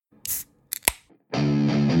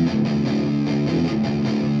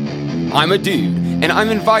I'm a dude, and I'm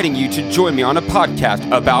inviting you to join me on a podcast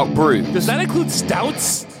about brews. Does that include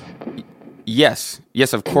stouts? Yes,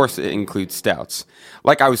 of course it includes stouts.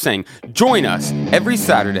 Like I was saying, join us every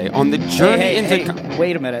Saturday on the journey into...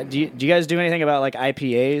 Wait a minute. Do you guys do anything about like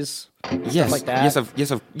IPAs? Yes, Stuff like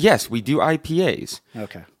that? yes, we do IPAs.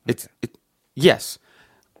 Okay. Yes.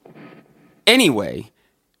 Anyway,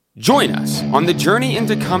 join us on the Journey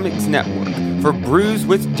into Comics Network for Brews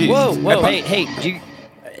with Dudes. Whoa, hey,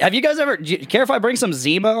 have you guys ever... Do you care if I bring some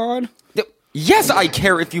Zima on? Yes, I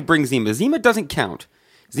care if you bring Zima. Zima doesn't count.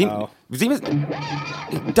 Zima's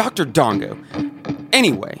Dr. Dongo.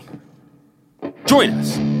 Anyway, join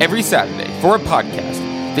us every Saturday for a podcast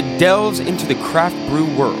that delves into the craft brew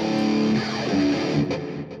world.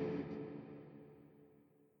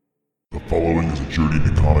 The following is a Journey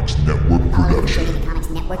to Comics Network production.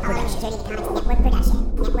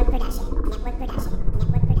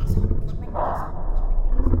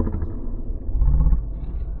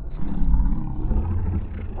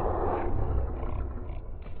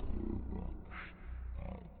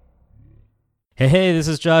 Hey, this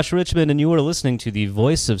is Josh Richmond, and you are listening to the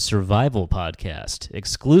Voice of Survival podcast,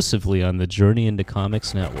 exclusively on the Journey into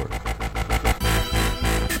Comics Network.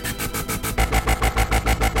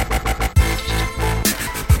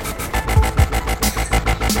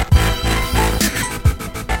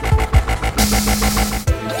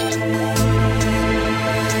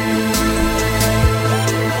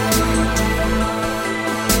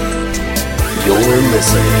 You're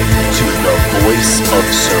listening to the Voice of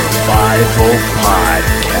Survival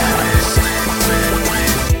podcast.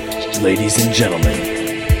 Ladies and gentlemen,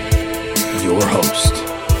 your host,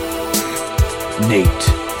 Nate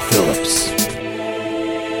Phillips.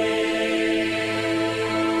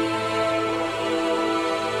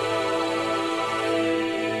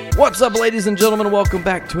 What's up, ladies and gentlemen? Welcome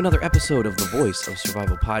back to another episode of the Voice of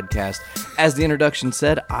Survival podcast. As the introduction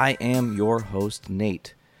said, I am your host,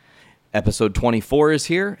 Nate. Episode 24 is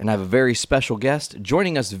here, and I have a very special guest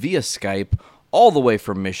joining us via Skype all the way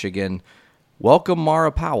from Michigan. Welcome,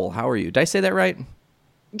 Mara Powell. How are you? Did I say that right?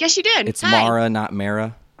 Yes, you did. It's Hi. Mara, not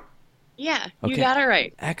Mara. Yeah, Okay. you got it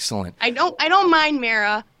right. Excellent. I don't mind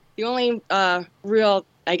Mara. The only real,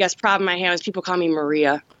 I guess, problem I have is people call me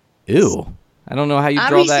Maria. Ew. I don't know how you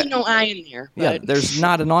draw Obviously, that. no I in there. Yeah, But there's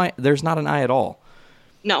not an I. There's not an I at all.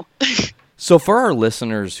 no. So for our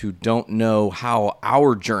listeners who don't know how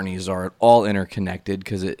our journeys are all interconnected,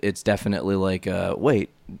 because it's definitely like, wait,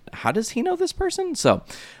 how does he know this person? So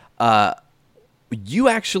you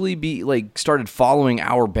actually started following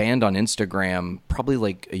our band on Instagram probably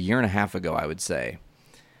like a year and a half ago, I would say.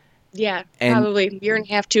 Yeah, And- probably a year and a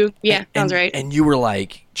half, too. Yeah, sounds right. And you were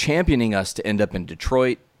like championing us to end up in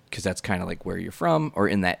Detroit, because that's kind of like where you're from, or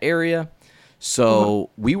in that area.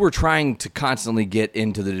 So we were trying to constantly get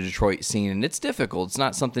into the Detroit scene, and it's difficult. It's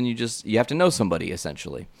not something you have to know somebody,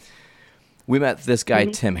 essentially. We met this guy,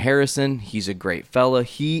 Tim Harrison. He's a great fella.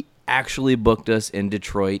 He actually booked us in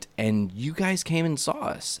Detroit, and you guys came and saw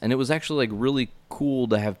us. And it was actually like really cool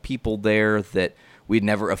to have people there that we'd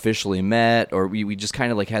never officially met, or we just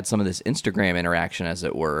kind of like had some of this Instagram interaction, as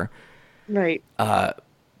it were. Right.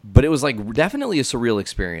 But it was like definitely a surreal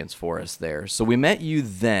experience for us there. So we met you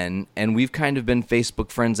then, and we've kind of been Facebook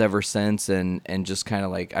friends ever since, and just kind of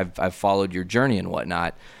like I've followed your journey and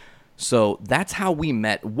whatnot. So that's how we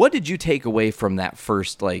met. What did you take away from that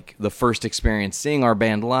the first experience, seeing our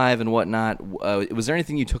band live and whatnot? Was there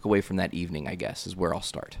anything you took away from that evening, I guess, is where I'll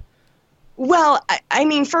start. Well, I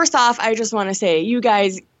mean, first off, I just want to say, you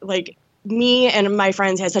guys, like, me and my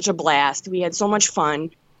friends had such a blast. We had so much fun.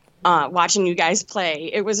 Watching you guys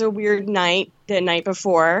play. It was a weird night the night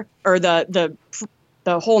before, or the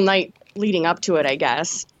whole night leading up to it, I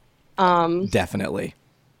guess. Definitely.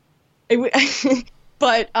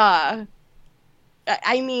 But I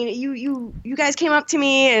mean, you guys came up to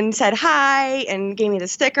me and said hi and gave me the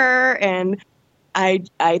sticker, and I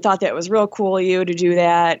thought that was real cool of you to do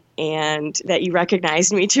that, and that you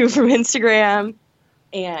recognized me too from Instagram,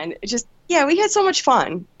 and just. Yeah, we had so much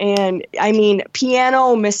fun. And, I mean,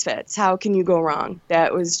 Piano Misfits, how can you go wrong?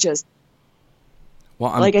 That was just,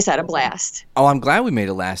 like I said, a blast. Oh, I'm glad we made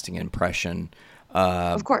a lasting impression.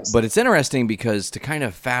 Of course. But it's interesting because to kind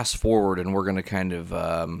of fast forward, and we're going to kind of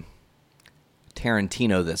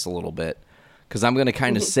Tarantino this a little bit, because I'm going to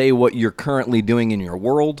kind of say what you're currently doing in your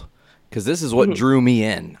world, because this is what drew me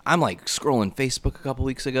in. I'm like scrolling Facebook a couple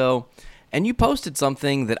weeks ago, and you posted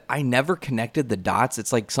something that I never connected the dots.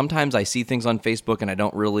 It's like sometimes I see things on Facebook and I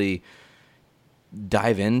don't really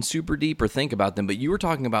dive in super deep or think about them, but you were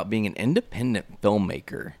talking about being an independent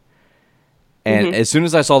filmmaker. And as soon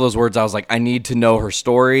as I saw those words, I was like, I need to know her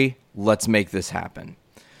story. Let's make this happen.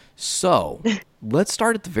 So let's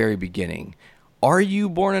start at the very beginning. Are you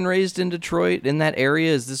born and raised in Detroit, in that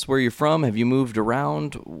area? Is this where you're from? Have you moved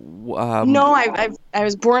around? No, I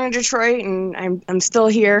was born in Detroit, and I'm still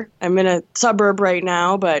here. I'm in a suburb right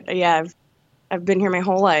now, but yeah, I've been here my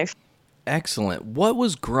whole life. Excellent. What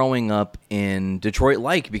was growing up in Detroit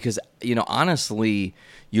like? Because, honestly,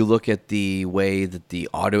 you look at the way that the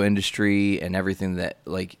auto industry and everything that,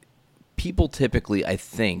 like, people typically, I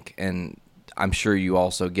think, and I'm sure you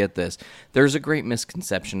also get this, there's a great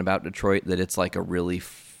misconception about Detroit that it's like a really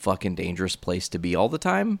fucking dangerous place to be all the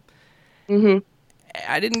time. Mm-hmm.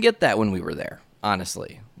 I didn't get that when we were there,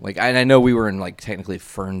 honestly. Like, I know we were in, like, technically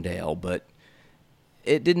Ferndale, but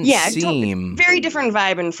it didn't seem... Very different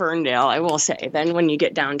vibe in Ferndale, I will say, than when you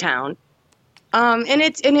get downtown. And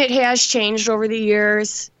it has changed over the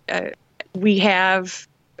years. We have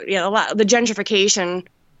a lot. The gentrification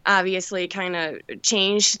obviously kind of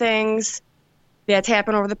changed things. That's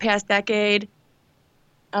happened over the past decade.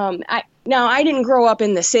 I didn't grow up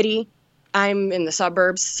in the city. I'm in the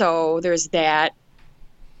suburbs, so there's that.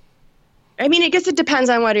 I mean, I guess it depends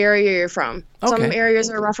on what area you're from. Okay. Some areas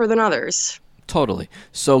are rougher than others. Totally.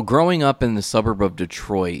 So growing up in the suburb of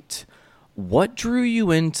Detroit, what drew you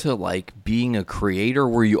into, like, being a creator?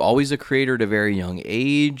 Were you always a creator at a very young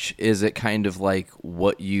age? Is it kind of like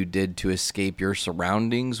what you did to escape your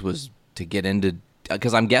surroundings was to get into...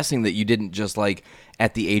 Because I'm guessing that you didn't just, like,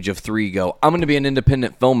 at the age of 3 go, I'm going to be an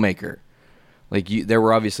independent filmmaker. Like, there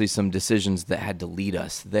were obviously some decisions that had to lead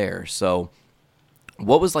us there. So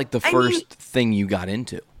what was, like, the first thing you got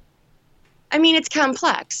into? I mean, it's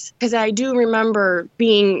complex because I do remember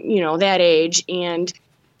being, that age and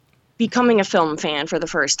becoming a film fan for the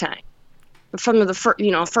first time. From the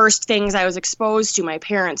first things I was exposed to, my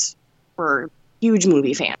parents were huge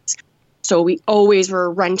movie fans. So we always were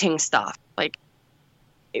renting stuff. Like,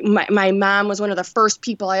 my mom was one of the first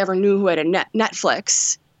people I ever knew who had a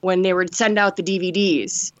Netflix when they would send out the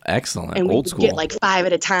DVDs. Excellent. And we Old would school. get like 5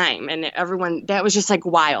 at a time. And everyone, that was just like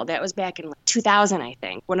wild. That was back in like 2000, I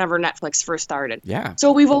think, whenever Netflix first started. Yeah.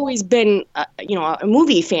 So we've always been, a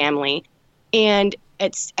movie family. And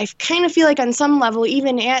I kind of feel like on some level,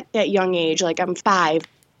 even at that young age, like I'm 5,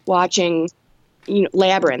 watching,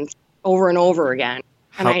 Labyrinth over and over again.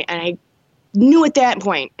 And I knew at that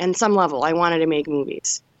point, on some level, I wanted to make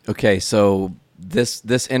movies. Okay, so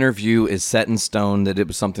this interview is set in stone that it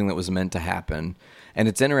was something that was meant to happen. And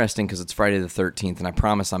it's interesting because it's Friday the 13th, and I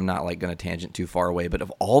promise I'm not, like, going to tangent too far away, but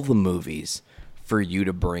of all the movies for you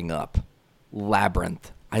to bring up,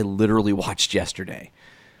 Labyrinth, I literally watched yesterday.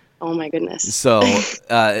 Oh, my goodness. So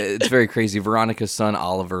it's very crazy. Veronica's son,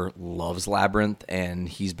 Oliver, loves Labyrinth, and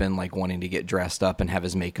he's been, like, wanting to get dressed up and have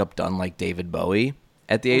his makeup done like David Bowie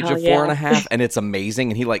at the age of 4.5, and it's amazing,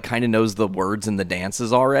 and he, like, kind of knows the words and the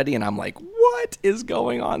dances already, and I'm like, what is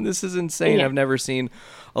going on? This is insane. Yeah. I've never seen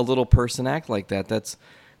a little person act like that. That's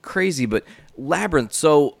crazy. But Labyrinth,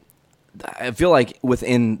 so I feel like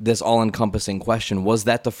within this all-encompassing question, was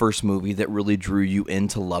that the first movie that really drew you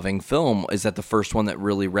into loving film? Is that the first one that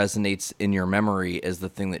really resonates in your memory as the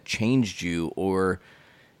thing that changed you, or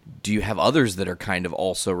do you have others that are kind of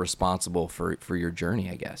also responsible for your journey,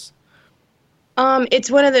 I guess? It's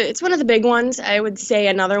one of the big ones. I would say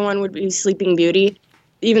another one would be Sleeping Beauty,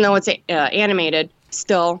 even though it's animated.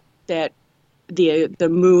 Still, that the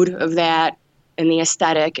mood of that and the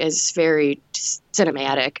aesthetic is very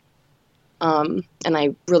cinematic. And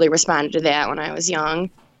I really responded to that when I was young.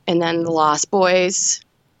 And then The Lost Boys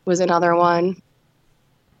was another one.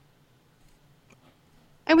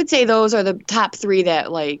 I would say those are the top 3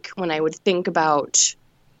 that, like, when I would think about,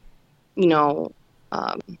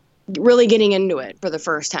 really getting into it for the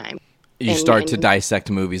first time. You start to dissect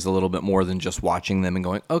movies a little bit more than just watching them and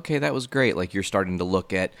going, okay, that was great. Like, you're starting to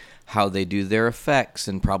look at how they do their effects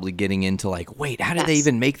and probably getting into, like, wait, how did they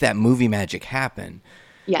even make that movie magic happen?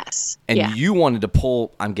 Yes. And yeah. you wanted to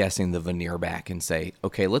pull, I'm guessing, the veneer back and say,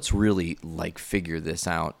 okay, let's really, like, figure this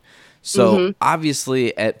out. So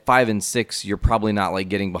obviously at 5 and 6, you're probably not, like,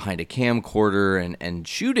 getting behind a camcorder and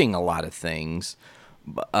shooting a lot of things.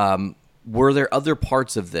 Were there other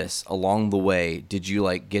parts of this along the way? Did you,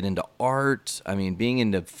 like, get into art? I mean, being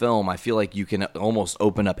into film, I feel like you can almost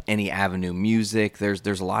open up any avenue. Music,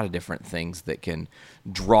 there's a lot of different things that can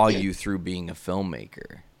draw you through being a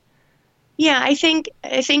filmmaker. Yeah, I think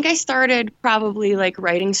I started probably, like,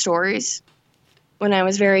 writing stories when I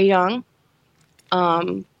was very young.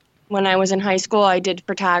 When I was in high school, I did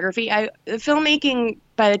photography. Filmmaking,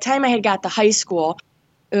 by the time I had got to high school,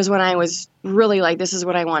 it was when I was really like, this is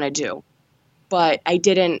what I want to do. But I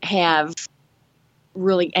didn't have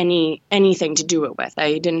really anything to do it with.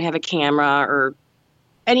 I didn't have a camera or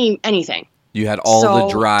anything. You had all the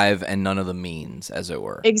So- drive and none of the means, as it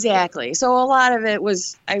were. Exactly. So a lot of it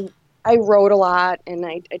was I wrote a lot and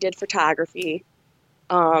I did photography.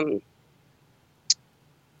 Right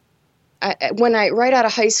out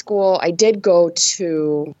of high school, I did go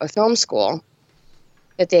to a film school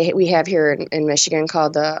that we have here in Michigan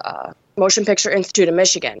called the Motion Picture Institute of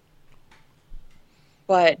Michigan.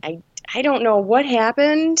 But I don't know what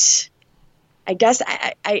happened. I guess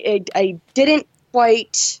I didn't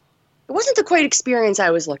quite. It wasn't the quite experience I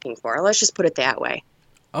was looking for. Let's just put it that way.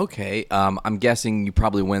 Okay. I'm guessing you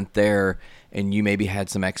probably went there and you maybe had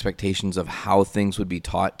some expectations of how things would be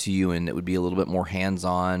taught to you, and it would be a little bit more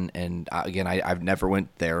hands-on. And again, I've never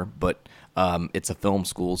went there, but it's a film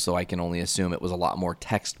school, so I can only assume it was a lot more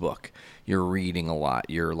textbook. You're reading a lot.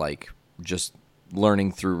 You're like just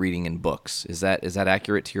learning through reading in books. Is that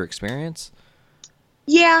accurate to your experience?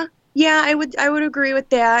 Yeah, I would agree with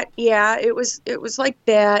that. Yeah, it was like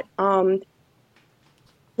that.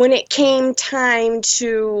 When it came time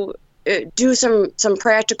to do some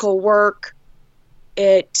practical work,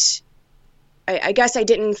 I guess I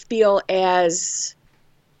didn't feel as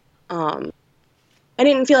I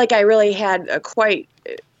didn't feel like I really had quite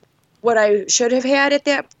what I should have had at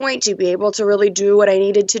that point to be able to really do what I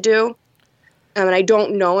needed to do. And I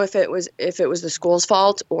don't know if it was the school's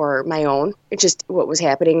fault or my own. It's just what was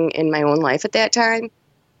happening in my own life at that time.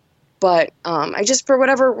 But I just, for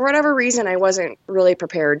whatever reason, I wasn't really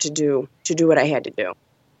prepared to do what I had to do.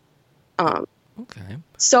 Okay.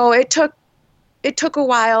 So it took a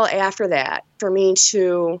while after that for me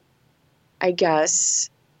to, I guess,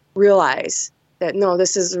 realize that no,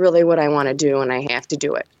 this is really what I want to do, and I have to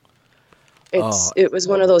do it. It was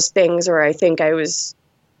one of those things where I think I was.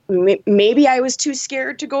 Maybe I was too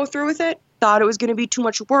scared to go through with it, thought it was going to be too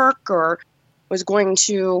much work or was going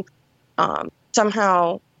to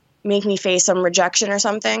somehow make me face some rejection or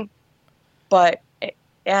something. But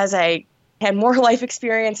as I had more life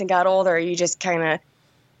experience and got older, you just kind of,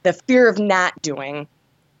 the fear of not doing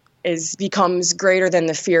becomes greater than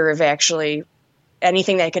the fear of actually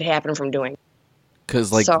anything that could happen from doing. Because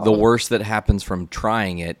the worst that happens from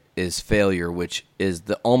trying it is failure, which is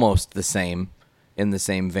almost the same. In the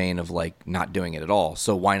same vein of like not doing it at all.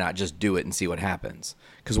 So why not just do it and see what happens?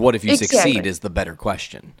 Because what if you succeed is the better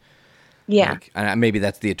question. Yeah. And maybe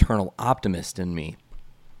that's the eternal optimist in me.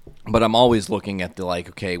 But I'm always looking at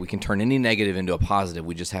okay, we can turn any negative into a positive.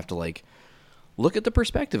 We just have to look at the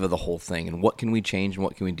perspective of the whole thing and what can we change and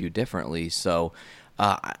what can we do differently. So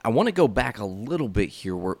I want to go back a little bit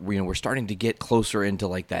here. We're starting to get closer into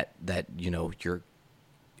that your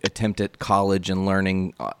attempt at college and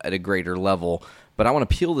learning at a greater level. But I want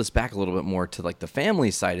to peel this back a little bit more to the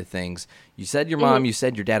family side of things. You said your mom, you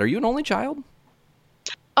said your dad. Are you an only child?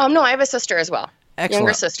 No, I have a sister as well. Excellent.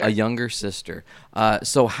 Younger sister. A younger sister.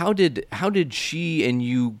 So how did she and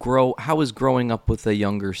you grow? How was growing up with a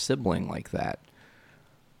younger sibling like that?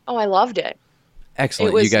 Oh, I loved it.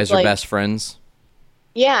 Excellent. It was you guys are best friends?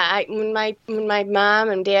 Yeah. When my mom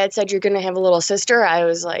and dad said you're going to have a little sister, I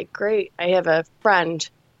was like, great. I have a friend.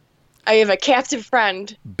 I have a captive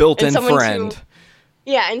friend. Built-in friend.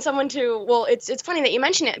 And someone to, well, it's funny that you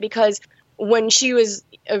mention it because when she was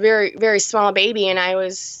a very, very small baby and I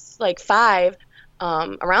was 5,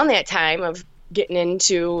 around that time of getting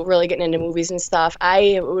into movies and stuff,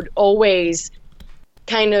 I would always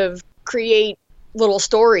kind of create little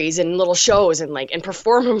stories and little shows and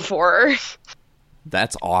perform them for her.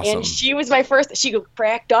 That's awesome. And she was my first, she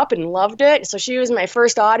cracked up and loved it. So she was my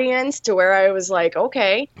first audience to where I was like,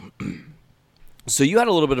 okay. So you had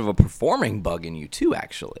a little bit of a performing bug in you too,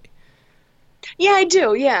 actually. Yeah, I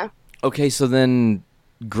do. Yeah. Okay. So then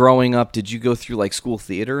growing up, did you go through school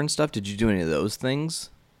theater and stuff? Did you do any of those things?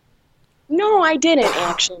 No, I didn't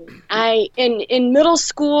actually. In middle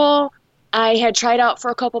school, I had tried out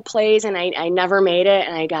for a couple plays and I never made it.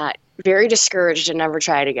 And I got very discouraged and never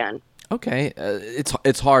tried again. Okay,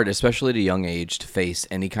 it's hard, especially at a young age, to face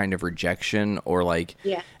any kind of rejection or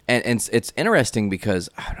yeah. And it's interesting because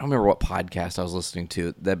I don't remember what podcast I was listening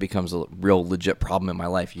to that becomes a real legit problem in my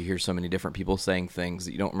life. You hear so many different people saying things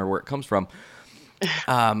that you don't remember where it comes from.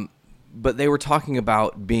 But they were talking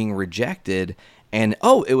about being rejected, and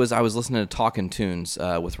I was listening to Talkin' Tunes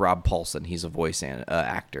with Rob Paulson. He's a voice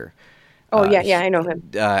actor. Oh yeah, I know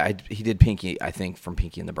him. He did Pinky, I think, from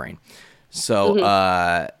Pinky and the Brain.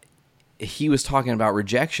 So. He was talking about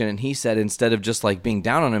rejection, and he said instead of just being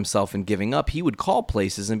down on himself and giving up, he would call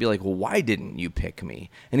places and be like, well, why didn't you pick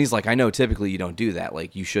me? And he's like, I know typically you don't do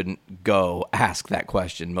that. You shouldn't go ask that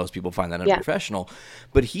question. Most people find that unprofessional. Yeah.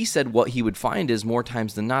 But he said what he would find is more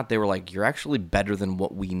times than not, they were like, you're actually better than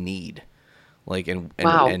what we need. Like, and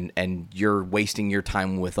Wow. and you're wasting your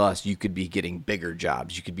time with us. You could be getting bigger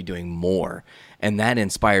jobs. You could be doing more. And that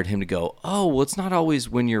inspired him to go, oh, well, it's not always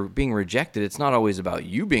when you're being rejected. It's not always about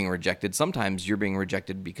you being rejected. Sometimes you're being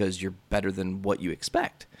rejected because you're better than what you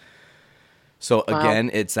expect. So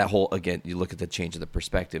again, it's that whole, again, you look at the change of the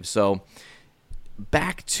perspective. So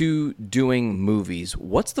back to doing movies.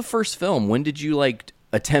 What's the first film? When did you like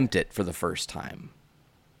attempt it for the first time?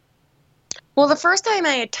 Well, the first time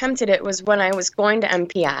I attempted it was when I was going to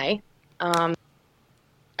MPI.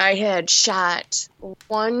 I had shot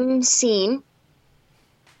one scene,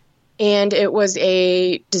 and it was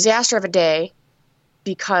a disaster of a day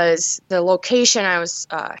because the location I was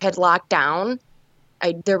had locked down.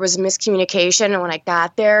 There was miscommunication, and when I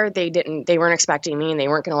got there, they weren't expecting me, and they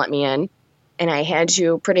weren't going to let me in, and I had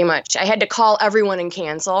to call everyone and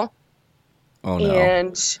cancel. Oh no!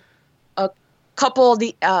 And a couple of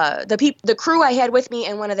the crew I had with me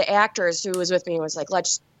and one of the actors who was with me was like,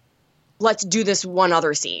 let's do this one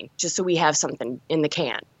other scene just so we have something in the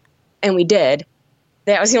can, and we did.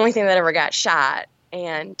 That was the only thing that ever got shot,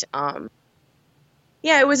 and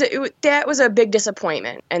yeah, that was a big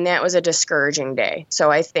disappointment, and that was a discouraging day. So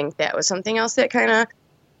I think that was something else that kind of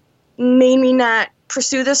made me not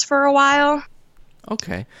pursue this for a while.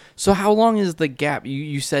 Okay. So how long is the gap?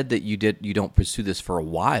 You said that you don't pursue this for a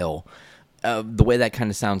while. The way that kind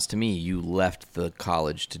of sounds to me, you left the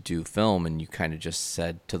college to do film, and you kind of just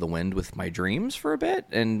said to the wind with my dreams for a bit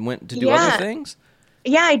and went to do other things?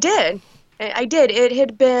 Yeah, I did. It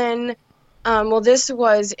had been... I went to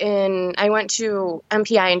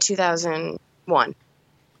MPI in 2001.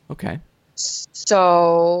 Okay.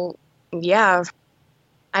 So, yeah,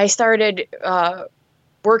 I started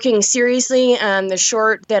working seriously on the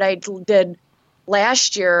short that I did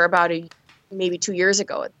last year, about maybe 2 years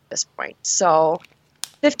ago at this point. So,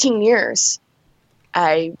 15 years.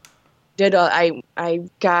 I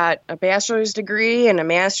got a bachelor's degree and a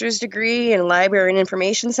master's degree in library and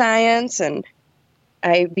information science, and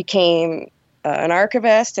I became an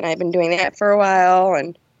archivist, and I've been doing that for a while,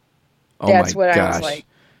 and that's what I was like.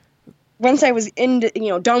 Once I was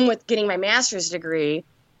done with getting my master's degree,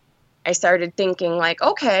 I started thinking like,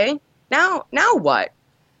 okay, now what?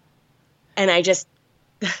 And I just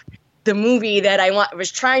the movie that I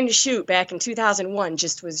was trying to shoot back in 2001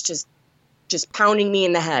 was pounding me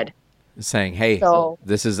in the head, saying, "Hey,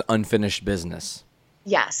 this is unfinished business."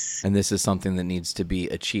 Yes. And this is something that needs to be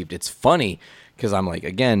achieved. It's funny because I'm like,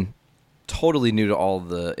 again, totally new to all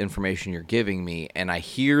the information you're giving me, and I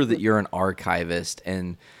hear that you're an archivist,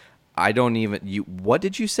 and I don't even... what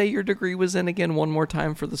did you say your degree was in again, one more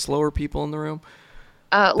time for the slower people in the room?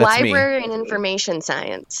 Library and information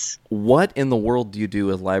science. What in the world do you do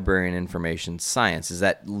with library and information science? Does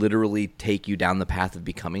that literally take you down the path of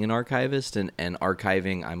becoming an archivist and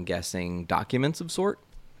archiving, I'm guessing, documents of sort?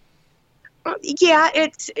 Yeah,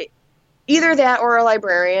 it's either that or a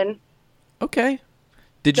librarian. Okay.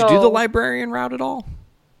 Did you do the librarian route at all?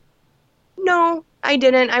 No, I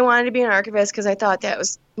didn't. I wanted to be an archivist because I thought that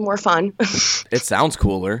was more fun. It sounds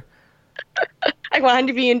cooler. I wanted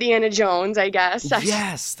to be Indiana Jones, I guess.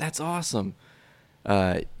 Yes, that's awesome.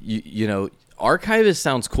 Archivist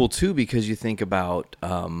sounds cool too because you think about.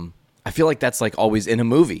 I feel like that's like always in a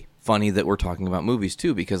movie. Funny that we're talking about movies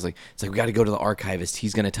too, because it's like we got to go to the archivist.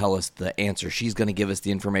 He's going to tell us the answer. She's going to give us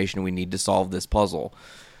the information we need to solve this puzzle.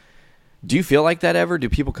 Do you feel like that ever? Do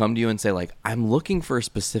people come to you and say like, I'm looking for a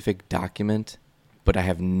specific document, but I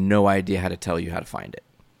have no idea how to tell you how to find it?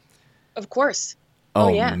 Of course. Oh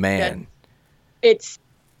yeah, man. That's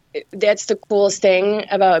the coolest thing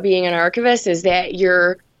about being an archivist is that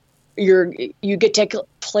you get to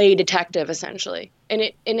play detective essentially.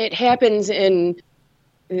 And it happens in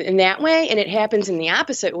that way, and it happens in the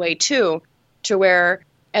opposite way too, to where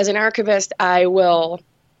as an archivist I will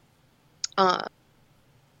I'm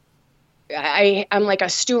like a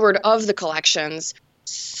steward of the collections,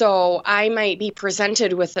 so I might be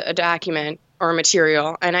presented with a document or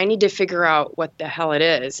material, and I need to figure out what the hell it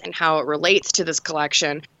is and how it relates to this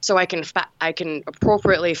collection, so I can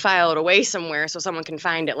appropriately file it away somewhere so someone can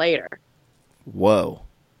find it later. Whoa.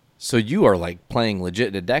 So you are like playing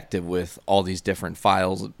legit detective with all these different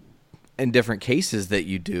files and different cases that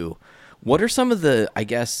you do. What are some of the, I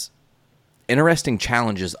guess, interesting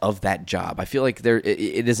challenges of that job? I feel like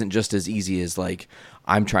it isn't just as easy as like,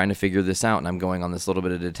 I'm trying to figure this out and I'm going on this little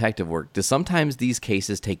bit of detective work. Do sometimes these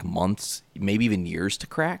cases take months, maybe even years to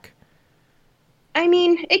crack? I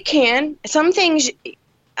mean, it can. Some things,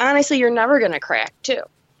 honestly, you're never going to crack too.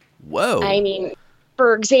 Whoa. I mean,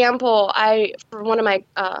 for example, for one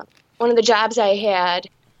of the jobs I had,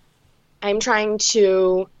 I'm trying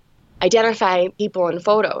to identify people in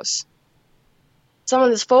photos. some of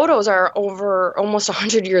these photos are over almost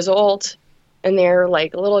 100 years old, and they're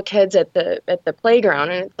like little kids at the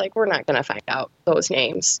playground, and it's like, we're not going to find out those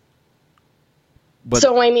names. But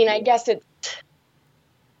So, I mean, I guess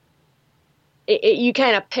you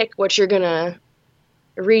kind of pick what you're going to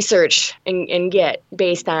research and get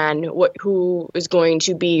based on who is going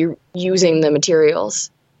to be using the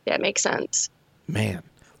materials. That makes sense. man,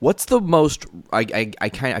 what's the most? I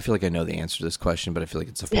feel like I know the answer to this question, but I feel like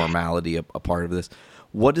it's a formality, a part of this.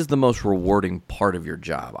 What is the most rewarding part of your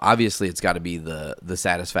job? Obviously, it's got to be the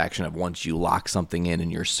satisfaction of once you lock something in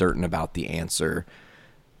and you're certain about the answer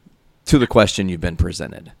to the question you've been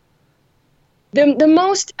presented. The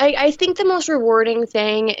most, I think the most rewarding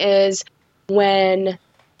thing is when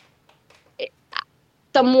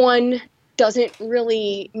someone doesn't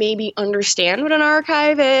really maybe understand what an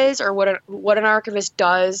archive is or what an archivist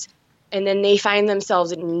does, and then they find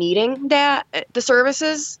themselves needing the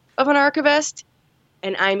services of an archivist,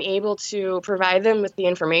 and I'm able to provide them with the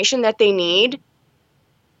information that they need,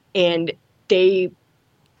 and they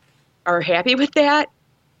are happy with that,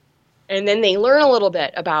 and then they learn a little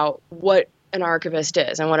bit about what an archivist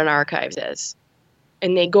is and what an archives is,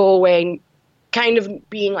 and they go away kind of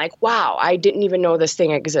being like, wow, I didn't even know this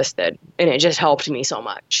thing existed, and it just helped me so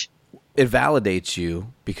much. It validates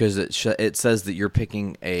you because it says that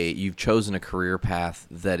you've chosen a career path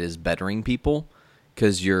that is bettering people,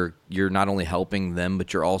 because you're not only helping them,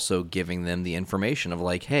 but you're also giving them the information of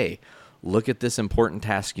like, hey, look at this important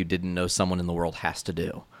task you didn't know someone in the world has to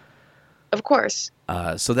do. Of course.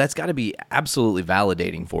 So that's got to be absolutely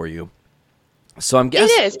validating for you. So I'm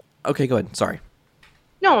guessing It is. Okay, go ahead. Sorry.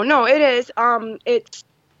 No, it is.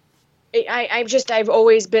 I've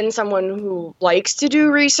always been someone who likes to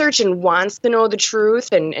do research and wants to know the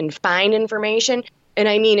truth and find information. And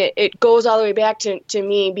I mean, it goes all the way back to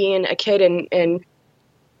me being a kid and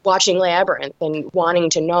watching Labyrinth and wanting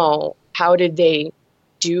to know, how did they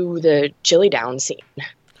do the Chili Down scene?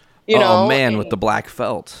 You know? Oh man, with the black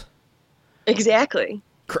felt. Exactly.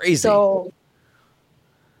 Crazy.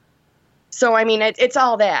 So I mean, it's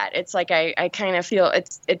all that. It's like I kind of feel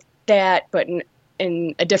it's that, but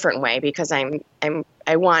in a different way, because I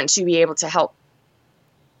want to be able to help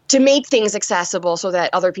to make things accessible so that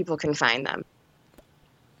other people can find them.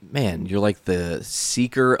 Man, you're like the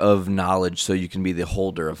seeker of knowledge, so you can be the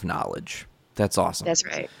holder of knowledge. That's awesome. That's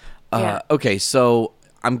right. Yeah. Okay, so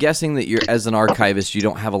I'm guessing that you're, as an archivist, you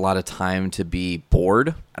don't have a lot of time to be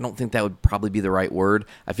bored. I don't think that would probably be the right word.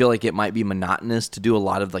 I feel like it might be monotonous to do a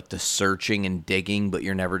lot of like the searching and digging, but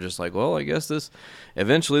you're never just like, well, I guess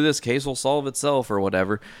eventually this case will solve itself or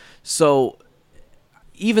whatever. So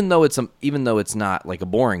even though it's not like a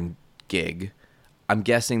boring gig, I'm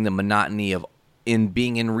guessing the monotony of in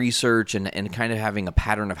being in research and kind of having a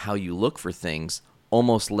pattern of how you look for things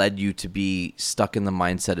almost led you to be stuck in the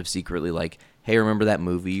mindset of secretly like, hey, remember that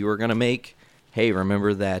movie you were going to make? Hey,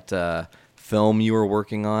 remember that film you were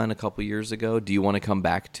working on a couple years ago? Do you want to come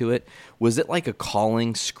back to it? Was it like a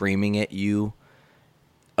calling screaming at you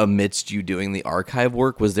amidst you doing the archive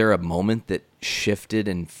work? Was there a moment that shifted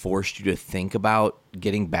and forced you to think about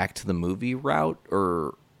getting back to the movie route?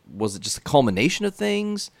 Or was it just a culmination of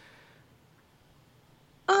things?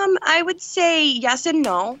 I would say yes and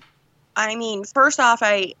no. I mean, first off,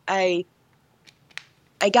 I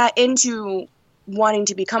got into wanting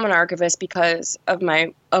to become an archivist because of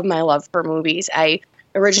my love for movies. I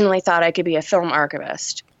originally thought I could be a film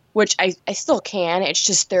archivist, which I still can. It's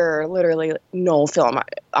just there are literally no film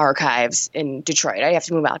archives in Detroit. I have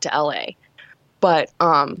to move out to LA. But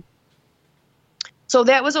so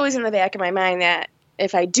that was always in the back of my mind, that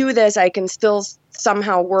if I do this, I can still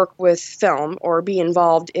somehow work with film or be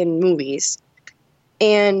involved in movies.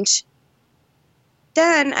 And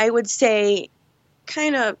then I would say,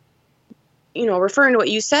 kind of, referring to what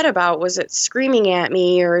you said about, was it screaming at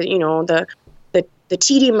me, or, the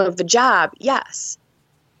tedium of the job? Yes.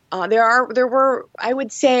 There were, I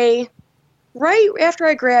would say, right after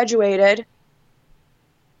I graduated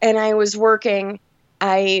and I was working,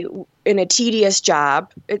 in a tedious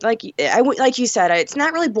job. Like you said, it's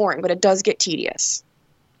not really boring, but it does get tedious,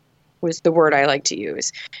 was the word I like to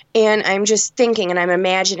use. And I'm just thinking, and I'm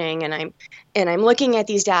imagining, and I'm looking at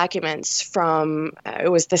these documents from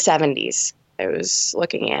it was the 70s I was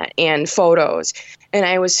looking at, and photos, and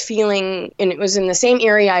I was feeling, and it was in the same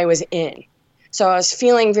area I was in, so I was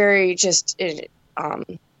feeling very just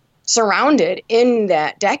surrounded in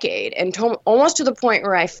that decade, and almost to the point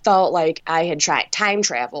where I felt like I had time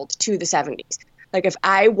traveled to the 70s. Like if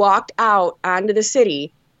I walked out onto the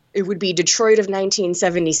city, it would be Detroit of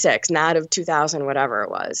 1976, not of 2000, whatever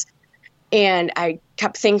it was. And I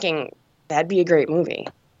kept thinking, that'd be a great movie.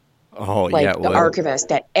 Oh, like yeah. the archivist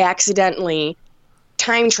that accidentally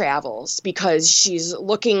time travels because she's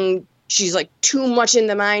like too much in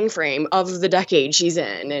the mind frame of the decade she's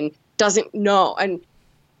in and doesn't know. And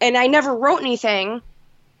I never wrote anything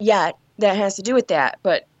yet that has to do with that,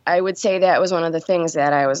 but I would say that was one of the things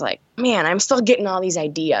that I was like, man, I'm still getting all these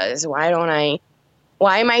ideas. Why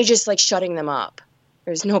am I just like shutting them up?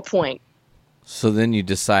 There's no point. So then you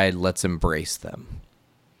decide, let's embrace them.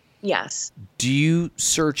 Yes. Do you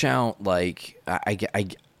search out, like,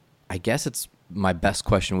 I guess it's, my best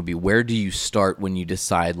question would be, where do you start when you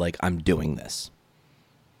decide, like, I'm doing this?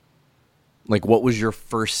 Like, what was your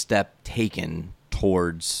first step taken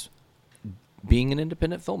towards being an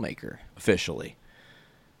independent filmmaker officially?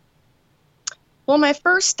 Well, my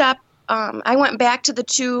first step, I went back to the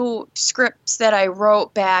 2 scripts that I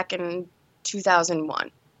wrote back in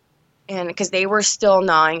 2001, and because they were still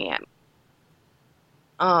gnawing at me.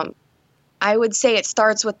 I would say it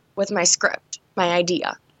starts with my script, my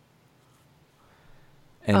idea.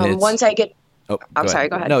 And once I get, I'm sorry,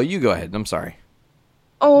 go ahead. No, you go ahead. I'm sorry.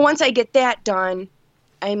 Oh, once I get that done,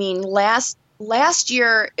 I mean, last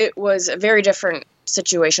year it was a very different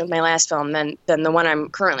situation with my last film than the one I'm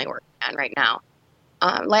currently working on right now.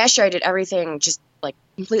 Last year I did everything just like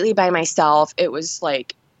completely by myself. It was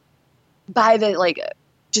like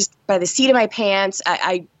just by the seat of my pants.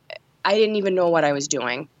 I didn't even know what I was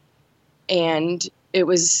doing, and it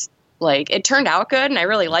was like it turned out good, and I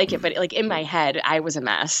really like it. But like in my head, I was a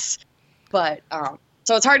mess. But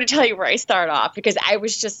so it's hard to tell you where I start off because I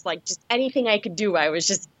was just anything I could do, I was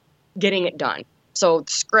just getting it done. So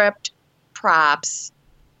script, props,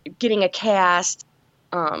 getting a cast.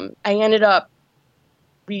 I ended up,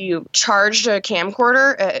 we charged a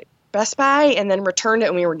camcorder at Best Buy and then returned it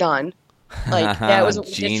and we were done. Like that was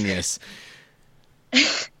genius.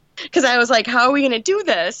 Because I was like, how are we going to do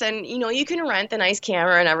this? And, you can rent the nice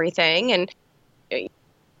camera and everything. And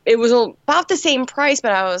it was about the same price,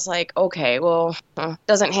 but I was like, okay, well,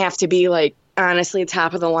 doesn't have to be like, honestly,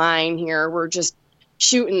 top of the line here. We're just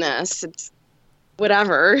shooting this. It's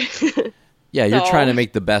whatever. Yeah, you're trying to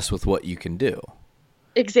make the best with what you can do.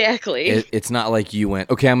 Exactly. It's not like you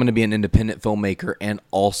went, okay, I'm going to be an independent filmmaker and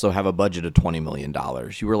also have a budget of $20 million.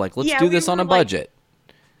 You were like, let's do this on a budget.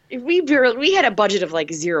 We had a budget of like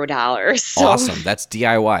 $0. So. Awesome. That's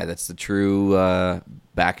DIY. That's the true,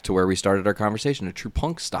 back to where we started our conversation, a true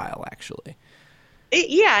punk style, actually.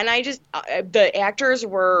 And I just, the actors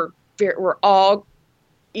were all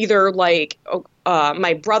either like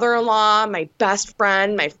my brother-in-law, my best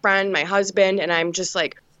friend, my husband, and I'm just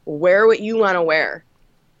like, wear what you want to wear.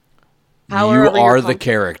 You are the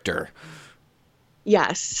character.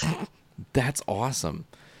 Yes. That's awesome.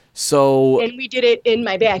 So, and we did it in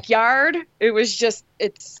my backyard. It was just,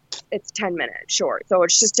 it's 10 minutes short. So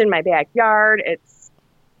it's just in my backyard.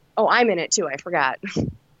 I'm in it too. I forgot. I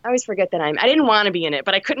always forget that I didn't want to be in it,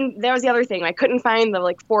 but I couldn't, that was the other thing. I couldn't find the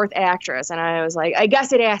like 4th actress. And I was like, I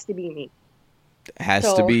guess it has to be me. It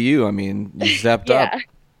has to be you. I mean, you stepped yeah. up.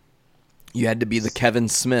 You had to be the Kevin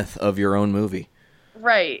Smith of your own movie.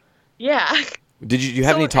 Right. Yeah. Did you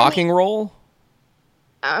have any talking role?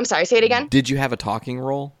 I'm sorry, say it again? Did you have a talking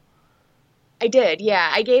role? I did,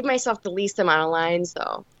 yeah. I gave myself the least amount of lines,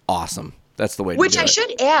 though. Awesome. That's the way to Which do it. I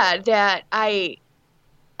should add that I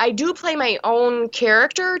do play my own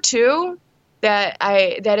character, too.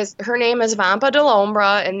 Her name is Vampa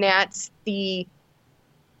Delombra, and that's the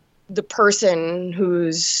person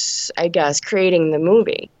who's, I guess, creating the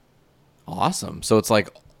movie. Awesome. So it's like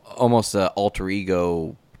almost an alter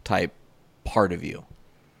ego type part of you.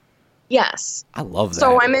 Yes. I love that.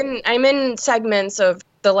 So I'm in segments of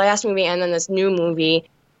the last movie and then this new movie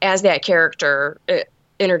as that character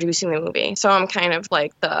introducing the movie. So I'm kind of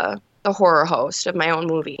like the horror host of my own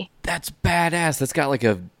movie. That's badass. That's got like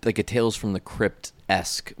a Tales from the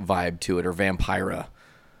Crypt-esque vibe to it, or Vampira.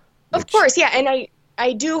 Of course, yeah. And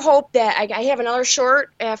I do hope that I have another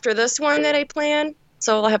short after this one that I plan.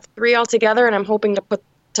 So I'll have 3 altogether, and I'm hoping to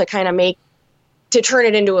turn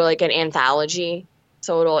it into like an anthology.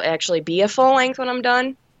 So it'll actually be a full length when I'm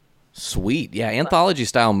done. Sweet. Yeah, anthology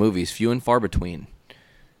style movies, few and far between.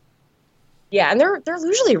 Yeah, and they're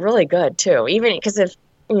usually really good too. Even because if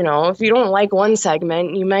you don't like one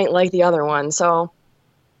segment, you might like the other one. So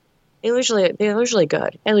they're usually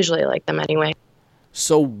good. I usually like them anyway.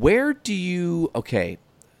 So where do you? Okay,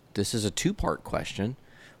 this is a 2-part question.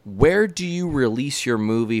 Where do you release your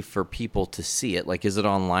movie for people to see it? Like, is it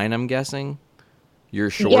online? I'm guessing. Your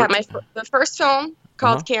short. Yeah, the first film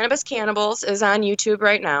called Cannabis Cannibals is on YouTube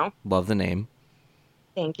right now. Love the name.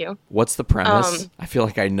 Thank you. What's the premise? I feel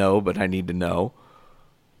like I know, but I need to know.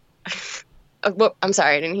 I'm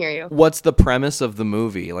sorry, I didn't hear you. What's the premise of the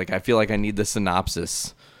movie? Like, I feel like I need the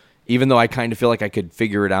synopsis, even though I kind of feel like I could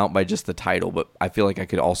figure it out by just the title, but I feel like I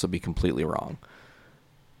could also be completely wrong.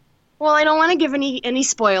 Well, I don't want to give any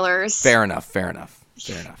spoilers. Fair enough.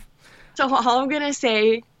 So all I'm going to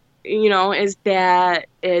say, is that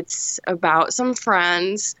it's about some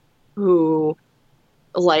friends who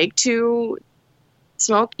like to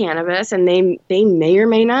smoke cannabis, and they may or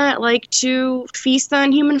may not like to feast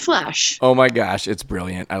on human flesh. Oh my gosh, it's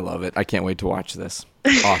brilliant. I love it. I can't wait to watch this.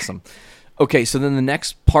 Awesome. Okay, so then the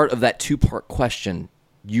next part of that 2-part question,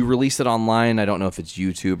 you release it online. I don't know if it's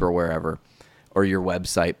YouTube or wherever, or your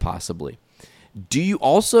website possibly. Do you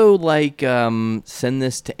also send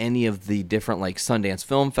this to any of the different Sundance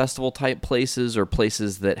Film Festival type places, or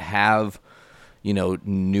places that have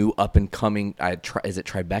new up and coming? Is it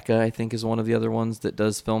Tribeca? I think is one of the other ones that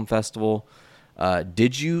does film festival.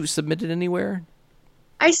 Did you submit it anywhere?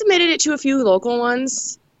 I submitted it to a few local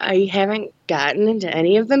ones. I haven't gotten into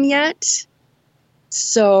any of them yet.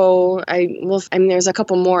 So there's a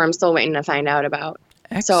couple more I'm still waiting to find out about.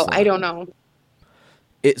 Excellent. So I don't know.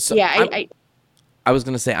 I was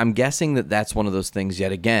going to say, I'm guessing that that's one of those things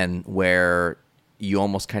yet again where you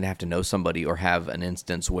almost kind of have to know somebody or have an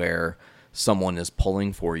instance where someone is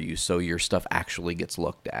pulling for you so your stuff actually gets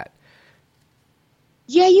looked at.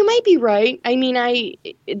 Yeah, you might be right. I mean,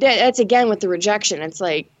 that's again with the rejection. It's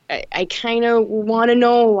like I kind of want to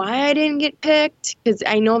know why I didn't get picked, because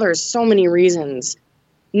I know there's so many reasons.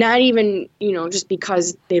 Not even, just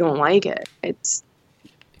because they don't like it.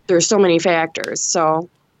 There's so many factors. So,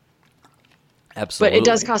 absolutely. But it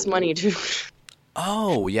does cost money to.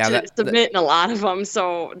 Oh yeah, to submit in a lot of them.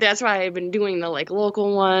 So that's why I've been doing the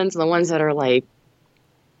local ones, the ones that are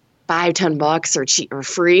 $5-10 or cheap or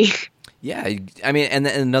free. Yeah, I mean,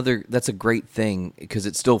 and that's a great thing, because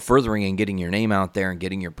it's still furthering and getting your name out there and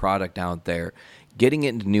getting your product out there, getting it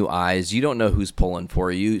into new eyes. You don't know who's pulling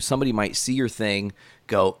for you. Somebody might see your thing,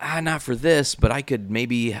 go, not for this, but I could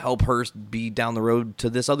maybe help her be down the road to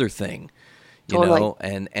this other thing, Totally.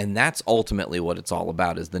 and that's ultimately what it's all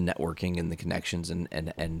about, is the networking and the connections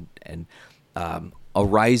and a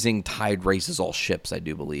rising tide raises all ships, I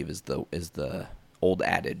do believe is the old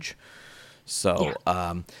adage. So,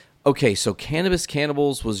 yeah. Okay, so Cannabis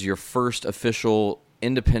Cannibals was your first official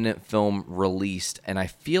independent film released, and I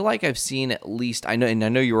feel like I've seen at least, I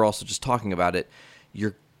know you were also just talking about it.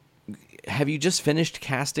 Have you just finished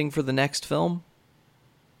casting for the next film,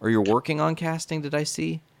 or you're working on casting? Did I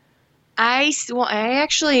see? I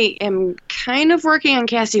actually am kind of working on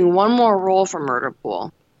casting one more role for Murder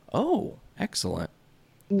Pool. Oh, excellent!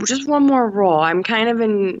 Just one more role. I'm kind of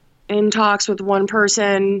in talks with one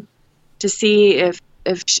person to see if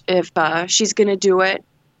she's going to do it.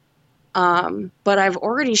 But I've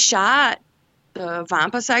already shot the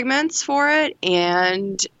Vampa segments for it,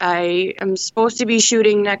 and I am supposed to be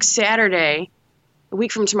shooting next Saturday, a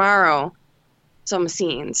week from tomorrow, some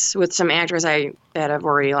scenes with some actors that I've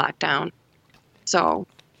already locked down. So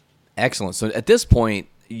excellent. So at this point,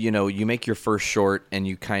 you make your first short, and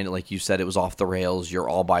you kind of, like you said, it was off the rails. You're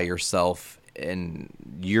all by yourself, and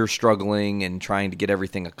you're struggling and trying to get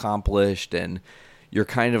everything accomplished, and you're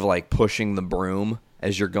kind of pushing the broom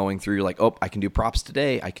as you're going through. You're like, oh, I can do props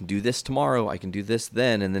today, I can do this tomorrow, I can do this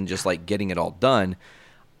then, and then just getting it all done.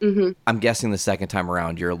 Mm-hmm. I'm guessing the second time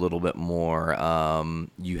around, you're a little bit more,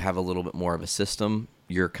 you have a little bit more of a system.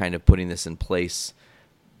 You're kind of putting this in place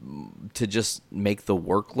to just make the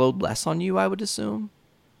workload less on you, I would assume.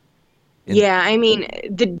 Yeah, I mean,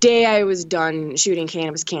 the day I was done shooting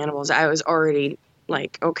Cannabis Cannibals, I was already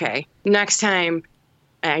okay, next time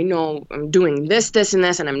I know I'm doing this, and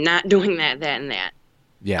this, and I'm not doing that, and that.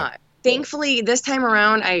 Yeah. Thankfully, this time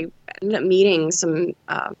around, I ended up meeting some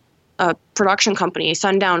a production company,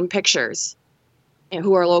 Sundown Pictures,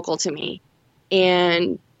 who are local to me,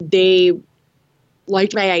 and they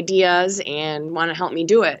liked my ideas and want to help me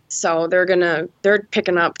do it. So they're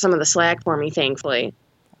picking up some of the slack for me, thankfully.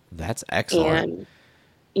 That's excellent. And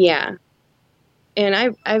yeah, and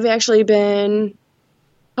I've actually been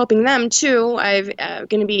helping them too. I'm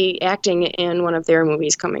going to be acting in one of their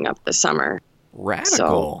movies coming up this summer.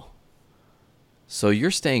 Radical. So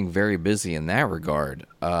you're staying very busy in that regard.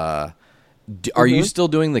 Are you still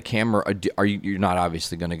doing the camera? You're not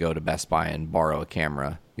obviously going to go to Best Buy and borrow a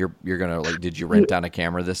camera. You're going to did you rent down a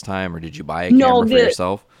camera this time, or did you buy a camera for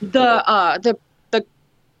yourself? The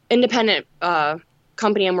independent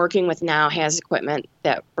company I'm working with now has equipment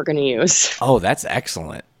that we're going to use. Oh, that's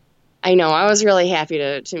excellent. I know. I was really happy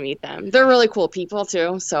to meet them. They're really cool people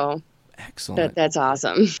too. So excellent. That's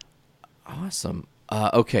awesome. Awesome.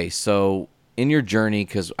 Okay, so in your journey,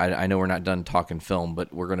 because I know we're not done talking film,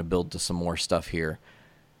 but we're going to build to some more stuff here.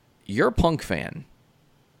 You're a punk fan,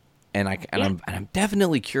 and I'm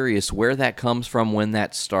definitely curious where that comes from, when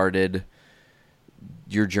that started.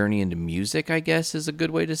 Your journey into music, I guess, is a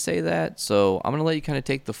good way to say that. So I'm going to let you kind of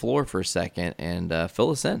take the floor for a second and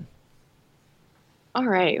fill us in. All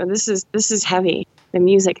right. Well, this is heavy, the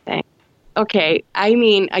music thing. Okay. I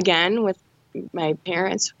mean, again, with my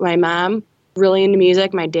parents, my mom really into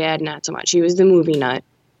music. My dad, not so much. He was the movie nut,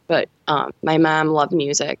 but my mom loved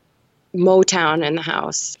music. Motown in the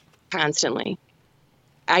house constantly.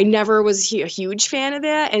 I never was a huge fan of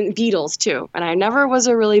that, and Beatles too. And I never was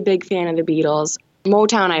a really big fan of the Beatles.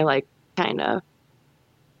 Motown I like, kind of.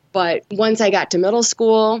 But once I got to middle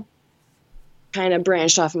school, kind of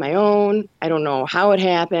branched off my own. I don't know how it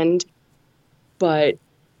happened, but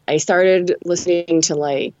I started listening to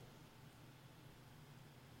like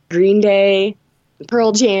Green Day,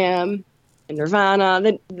 Pearl Jam, and Nirvana.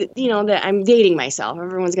 That I'm dating myself.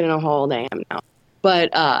 Everyone's gonna know how old I am now.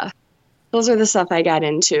 But those are the stuff I got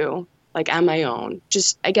into, like on my own.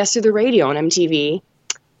 Just I guess through the radio and MTV.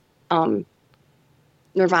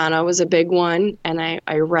 Nirvana was a big one, and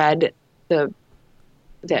I read that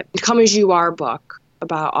Come As You Are book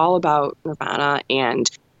all about Nirvana,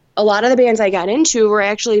 and a lot of the bands I got into were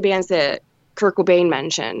actually bands that Kurt Cobain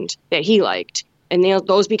mentioned that he liked, and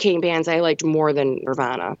those became bands I liked more than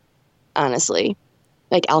Nirvana, honestly.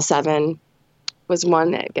 Like L7 was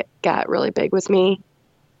one that got really big with me.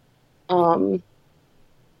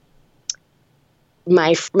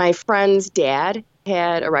 My friend's dad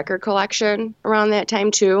had a record collection around that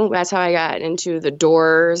time too. That's how I got into the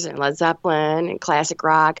Doors and Led Zeppelin and classic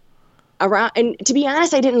rock. And to be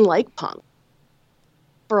honest, I didn't like punk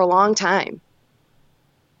for a long time.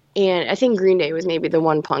 And I think Green Day was maybe the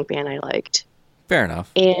one punk band I liked. Fair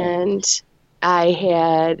enough. And I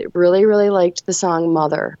had really, really liked the song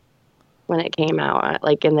Mother when it came out,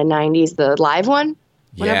 like in the 90s, the live one,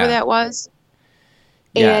 whenever that was.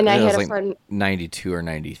 Yeah, and I had a a friend. 92 or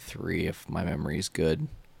 93, if my memory is good.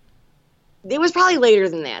 It was probably later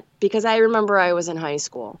than that, because I remember I was in high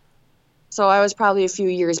school. So I was probably a few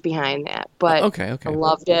years behind that. But Okay. I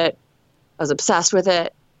loved it. I was obsessed with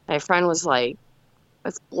it. My friend was like,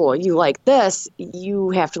 well, you like this, you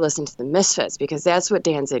have to listen to the Misfits, because that's what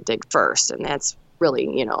Danzig did first. And that's really,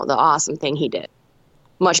 the awesome thing he did.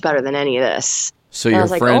 Much better than any of this. So and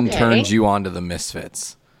your friend okay. turned you on to the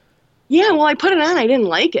Misfits. Yeah, well, I put it on. I didn't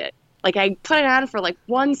like it. Like, I put it on for like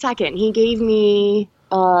 1 second. He gave me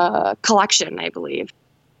a collection, I believe.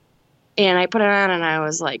 And I put it on and I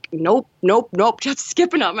was like, nope, just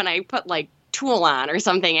skipping them. And I put like Tool on or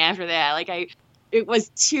something after that. Like, it was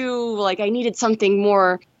too, like, I needed something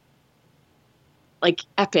more like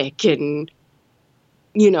epic and,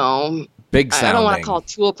 big sounding. I don't want to call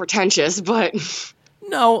Tool pretentious, but.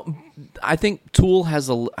 No, I think Tool has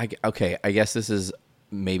I guess this is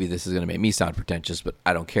going to make me sound pretentious, but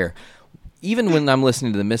I don't care. Even when I'm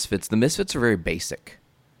listening to the Misfits are very basic.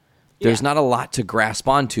 There's not a lot to grasp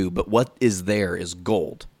onto, but what is there is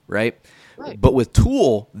gold, right? But with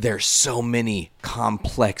Tool, there's so many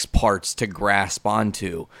complex parts to grasp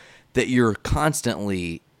onto that you're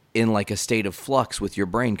constantly in like a state of flux with your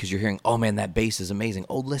brain, because you're hearing, oh man, that bass is amazing.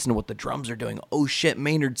 Oh, listen to what the drums are doing. Oh shit,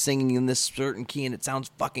 Maynard's singing in this certain key and it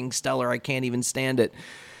sounds fucking stellar. I can't even stand it.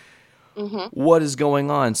 Mm-hmm. What is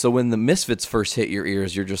going on? So when the Misfits first hit your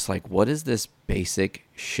ears, you're just like, what is this basic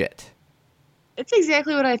shit? It's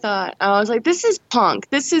exactly what I thought. I was like, this is punk.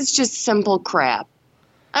 This is just simple crap.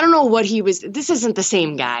 I don't know what this isn't the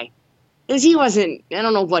same guy. I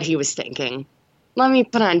don't know what he was thinking. Let me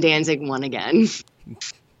put on Danzig 1 again.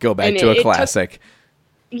 Go back to a classic.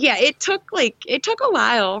 It took a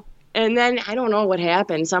while. And then I don't know what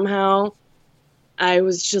happened. Somehow I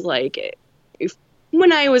was just like,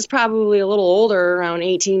 when I was probably a little older, around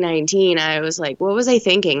 18, 19, I was like, what was I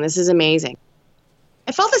thinking? This is amazing.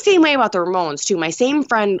 I felt the same way about the Ramones, too. My same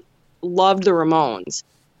friend loved the Ramones.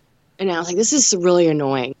 And I was like, this is really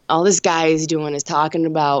annoying. All this guy is doing is talking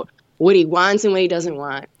about what he wants and what he doesn't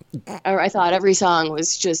want. I thought every song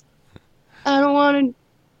was just, I want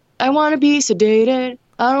to be sedated.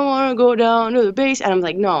 I don't want to go down to the base. And I'm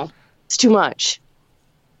like, no, it's too much.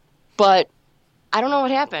 But I don't know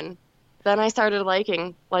what happened. Then I started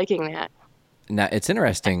liking that. Now, it's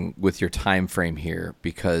interesting with your time frame here,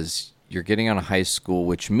 because you're getting out of high school,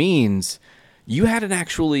 which means you had an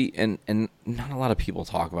actually, and not a lot of people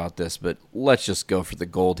talk about this, but let's just go for the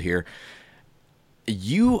gold here.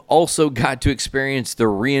 You also got to experience the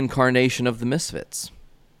reincarnation of the Misfits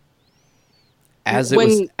as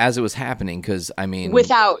it was happening, because I mean,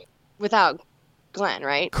 without Glenn,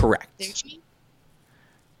 right? Correct.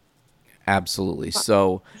 Absolutely.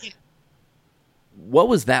 So what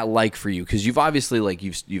was that like for you? Because you've obviously, like,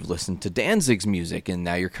 you've listened to Danzig's music, and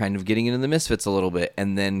now you're kind of getting into the Misfits a little bit,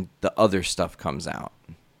 and then the other stuff comes out.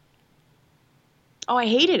 Oh, I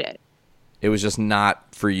hated it. It was just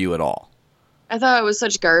not for you at all. I thought it was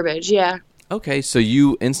such garbage. Yeah. Okay, so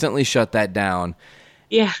you instantly shut that down.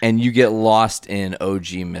 Yeah. And you get lost in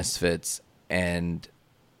OG Misfits, and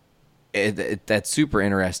that's super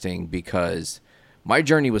interesting because my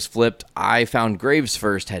journey was flipped. I found Graves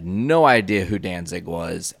first, had no idea who Danzig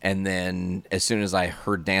was, and then as soon as I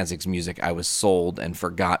heard Danzig's music, I was sold and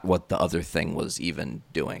forgot what the other thing was even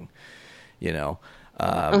doing, you know.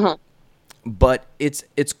 But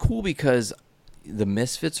it's cool because the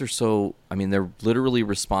Misfits are so, I mean, they're literally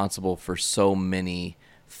responsible for so many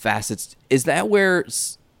facets. Is that where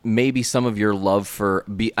maybe some of your love for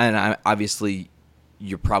obviously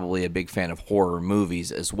you're probably a big fan of horror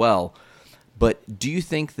movies as well, but do you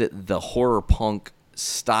think that the horror punk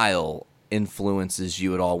style influences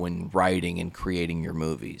you at all when writing and creating your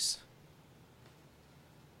movies?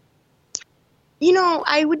 You know,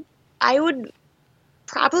 I would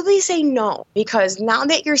probably say no, because now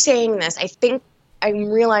that you're saying this, I think I'm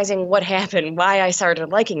realizing what happened, why I started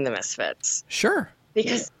liking the Misfits. Sure.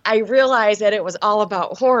 Because I realized that it was all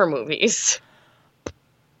about horror movies.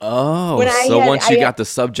 Oh, once you got the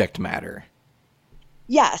subject matter.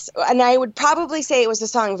 Yes, and I would probably say it was the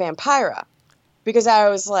song Vampira, because I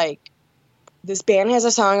was like, this band has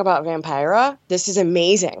a song about Vampira? This is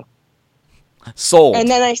amazing. Sold. And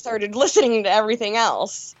then I started listening to everything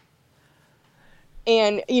else.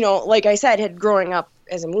 And, you know, like I said, had growing up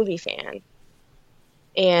as a movie fan,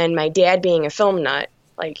 and my dad being a film nut,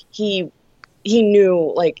 like he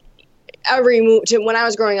knew, like, every movie. When I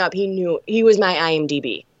was growing up, he was my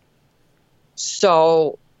IMDb.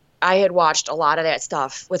 So I had watched a lot of that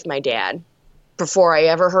stuff with my dad before I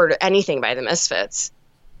ever heard anything by the Misfits.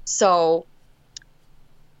 So,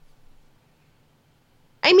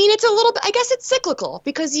 I mean, it's a little bit, I guess it's cyclical,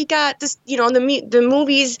 because you got this, you know, the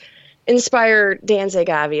movies inspired Danzig,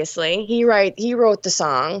 obviously. He wrote the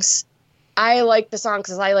songs. I like the songs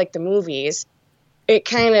because I like the movies. It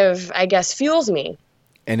kind of, I guess, fuels me.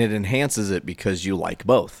 And it enhances it because you like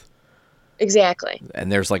both. Exactly.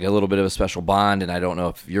 And there's like a little bit of a special bond, and I don't know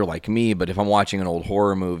if you're like me, but if I'm watching an old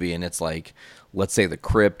horror movie and it's like, let's say The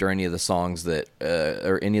Crypt or any of the songs that,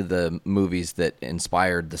 or any of the movies that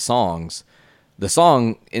inspired the songs, the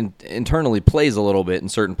song internally plays a little bit in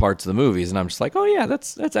certain parts of the movies, and I'm just like, oh yeah,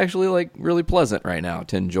 that's actually like really pleasant right now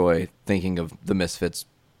to enjoy thinking of the Misfits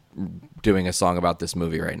doing a song about this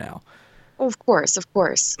movie right now. Of course, of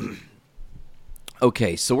course.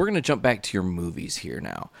 Okay, so we're going to jump back to your movies here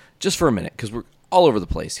now, just for a minute, because we're all over the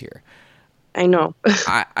place here. I know.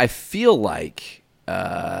 I feel like,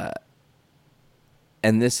 and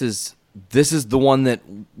this is the one that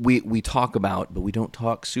we talk about, but we don't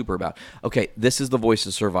talk super about. Okay, this is the Voice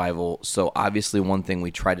of Survival, so obviously one thing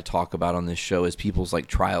we try to talk about on this show is people's like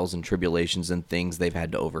trials and tribulations and things they've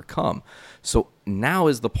had to overcome. So now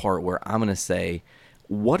is the part where I'm going to say,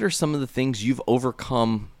 what are some of the things you've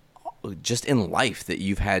overcome just in life that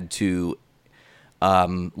you've had to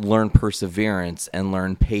learn perseverance and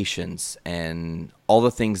learn patience and all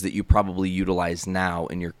the things that you probably utilize now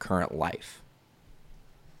in your current life?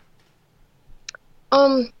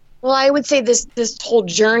 Well, I would say this whole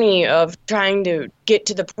journey of trying to get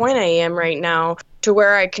to the point I am right now, to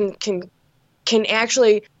where I can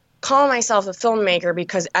actually call myself a filmmaker,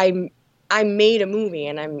 because I made a movie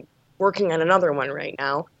and I'm working on another one right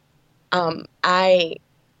now.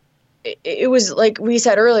 It was, like we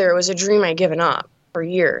said earlier, it was a dream I'd given up for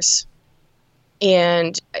years.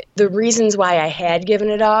 And the reasons why I had given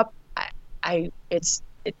it up, it's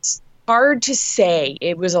hard to say.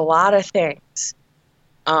 It was a lot of things.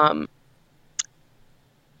 I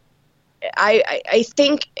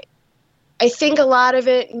think a lot of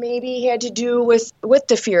it maybe had to do with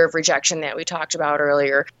the fear of rejection that we talked about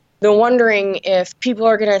earlier. The wondering if people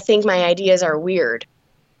are going to think my ideas are weird.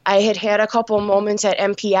 I had a couple moments at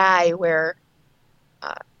MPI where,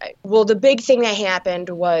 the big thing that happened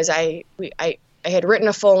was I had written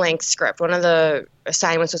a full-length script. One of the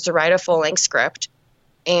assignments was to write a full-length script,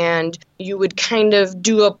 and you would kind of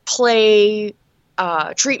do a play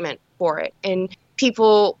treatment for it. And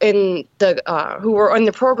people in the who were on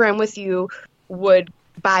the program with you would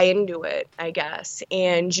buy into it, I guess,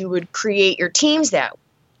 and you would create your teams that way.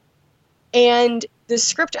 And the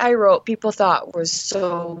script I wrote, people thought was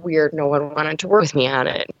so weird, no one wanted to work with me on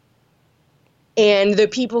it. And the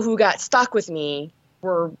people who got stuck with me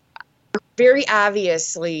were very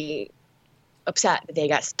obviously upset that they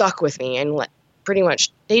got stuck with me, and pretty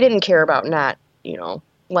much they didn't care about not,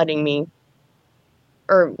 letting me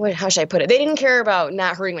how should I put it? They didn't care about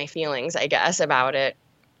not hurting my feelings, I guess, about it.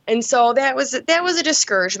 And so that was a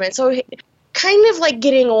discouragement. So kind of like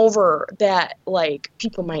getting over that, like,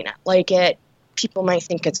 people might not like it. People might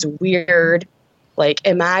think it's weird. Like,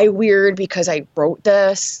 am I weird because I wrote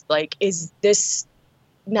this? Like, is this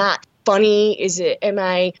not funny? Am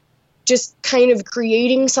I just kind of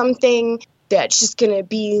creating something that's just going to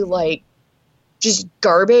be like just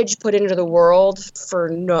garbage put into the world for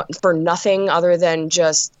nothing other than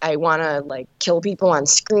just, I want to like kill people on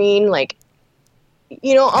screen? Like,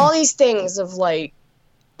 you know, all these things of like,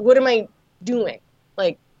 what am I doing?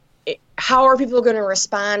 Like, how are people going to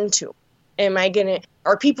respond to?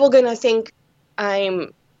 Are people going to think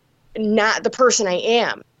I'm not the person I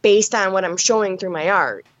am based on what I'm showing through my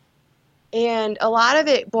art? And a lot of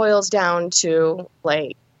it boils down to,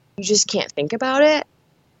 like, you just can't think about it.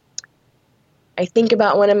 I think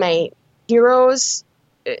about one of my heroes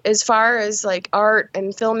as far as, like, art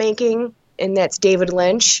and filmmaking, and that's David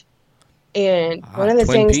Lynch. And one of the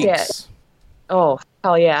Twin things Peaks. oh,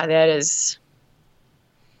 hell yeah, that's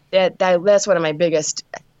one of my biggest,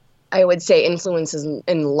 I would say, influences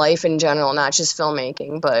in life in general, not just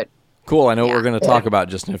filmmaking, but... Cool, I know what we're going to talk about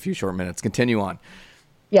just in a few short minutes. Continue on.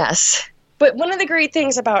 Yes. But one of the great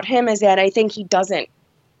things about him is that I think he doesn't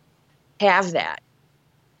have that.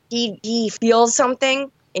 He feels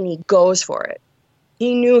something and he goes for it.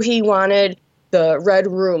 He knew he wanted the Red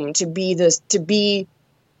Room to be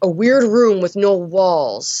a weird room with no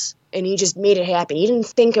walls, and he just made it happen. He didn't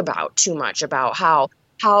think about too much about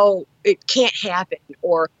how it can't happen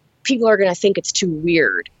or people are going to think it's too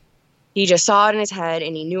weird. He just saw it in his head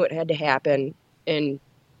and he knew it had to happen, and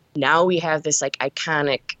now we have this like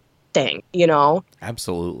iconic thing, you know?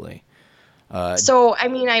 Absolutely. So, I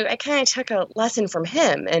mean, I kind of took a lesson from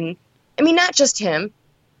him. And, I mean, not just him.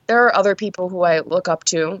 There are other people who I look up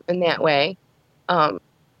to in that way.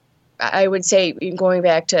 I would say, going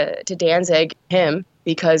back to Danzig, him,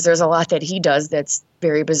 because there's a lot that he does that's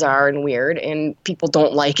very bizarre and weird, and people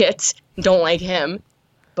don't like it, don't like him.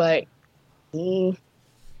 But he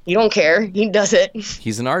don't care. He does it.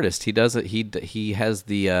 He's an artist. He does it. He has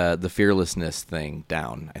the fearlessness thing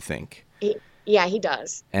down, I think. Yeah, he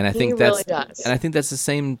does. And I think he really does. And I think that's the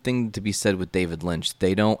same thing to be said with David Lynch.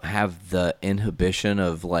 They don't have the inhibition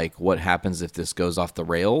of like what happens if this goes off the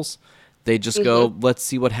rails. They just go, let's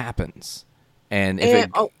see what happens. And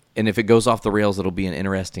if it goes off the rails, it'll be an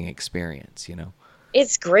interesting experience, you know.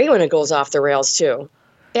 It's great when it goes off the rails too.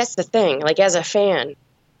 That's the thing. Like, as a fan,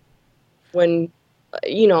 when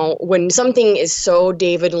something is so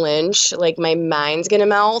David Lynch, like, my mind's gonna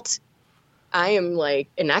melt. I am like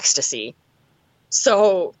in ecstasy.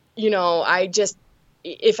 So, you know,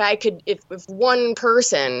 if one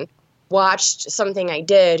person watched something I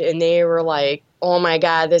did and they were like, oh my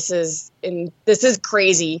God, this is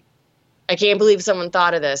crazy. I can't believe someone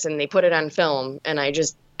thought of this, and they put it on film, and I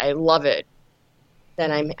love it.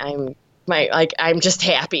 Then I'm just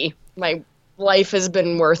happy. My life has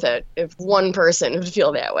been worth it if one person would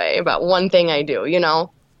feel that way about one thing I do, you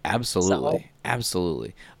know? Absolutely. So.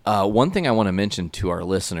 Absolutely. One thing I want to mention to our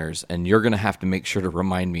listeners, and you're going to have to make sure to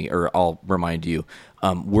remind me, or I'll remind you,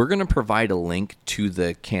 we're going to provide a link to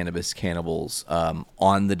the Cannabis Cannibals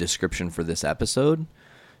on the description for this episode,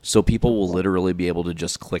 so people will literally be able to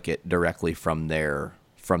just click it directly from their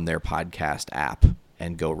podcast app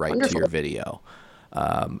and go right to your video.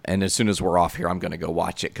 And as soon as we're off here, I'm going to go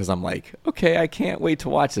watch it because I'm like, okay, I can't wait to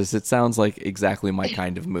watch this. It sounds like exactly my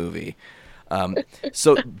kind of movie.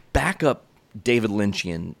 So back up David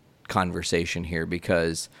Lynchian conversation here,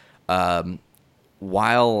 because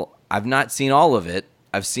while I've not seen all of it,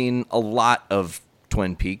 I've seen a lot of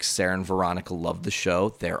Twin Peaks. Sarah and Veronica love the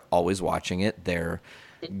show. They're always watching it. They're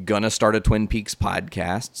gonna start a Twin Peaks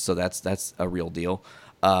podcast, so that's a real deal.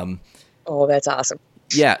 Oh, that's awesome.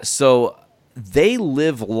 Yeah, so they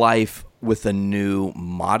live life with a new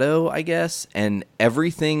motto, I guess, and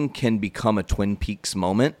everything can become a Twin Peaks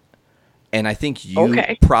moment. And I think you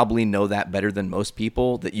probably know that better than most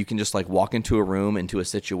people, that you can just like walk into a room, into a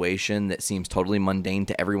situation that seems totally mundane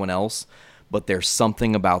to everyone else, but there's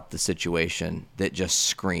something about the situation that just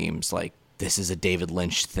screams like, this is a David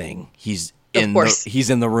Lynch thing. He's in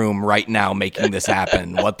the room right now making this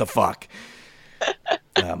happen. What the fuck?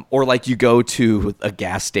 Or like you go to a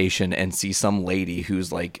gas station and see some lady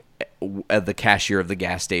who's like the cashier of the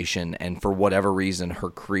gas station, and for whatever reason, her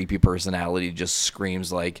creepy personality just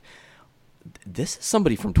screams like, this is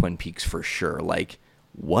somebody from Twin Peaks for sure. Like,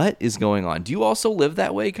 what is going on? Do you also live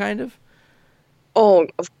that way, kind of? Oh,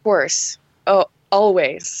 of course. Oh,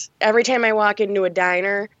 always. Every time I walk into a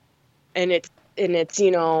diner, and it's you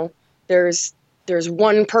know, there's there's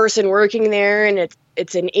one person working there, and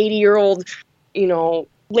it's an 80-year-old,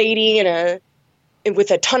 lady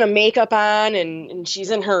with a ton of makeup on, and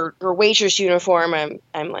she's in her waitress uniform.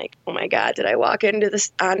 I'm like, oh my God, did I walk onto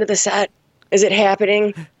the set? Is it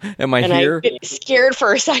happening? Am I and here? I get scared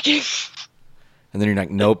for a second. And then you're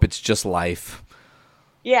like, nope, it's just life.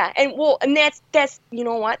 Yeah, and that's you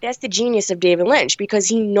know what? That's the genius of David Lynch, because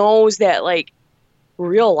he knows that like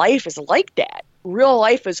real life is like that. Real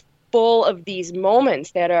life is full of these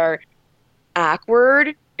moments that are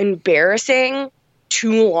awkward, embarrassing,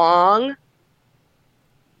 too long.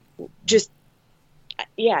 Just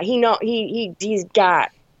yeah, he's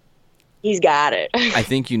got it. I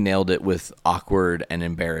think you nailed it with awkward and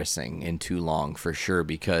embarrassing and too long for sure,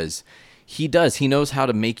 because he knows how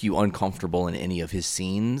to make you uncomfortable in any of his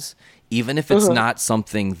scenes, even if it's not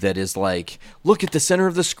something that is like, look at the center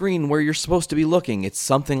of the screen where you're supposed to be looking. It's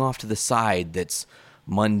something off to the side that's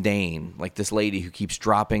mundane, like this lady who keeps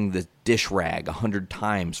dropping the dish rag 100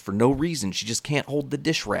 times for no reason. She just can't hold the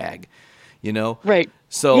dish rag, Right.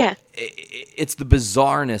 So yeah. It's the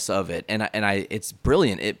bizarreness of it, and it's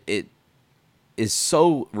brilliant. It is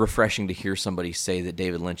so refreshing to hear somebody say that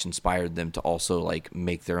David Lynch inspired them to also like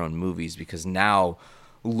make their own movies, because now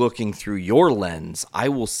looking through your lens, I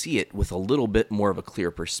will see it with a little bit more of a clear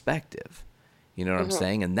perspective. You know what I'm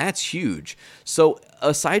saying? And that's huge. So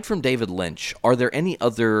aside from David Lynch, are there any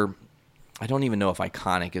other, I don't even know if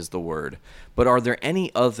iconic is the word, but are there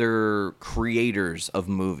any other creators of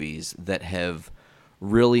movies that have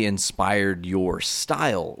really inspired your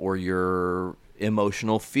style or your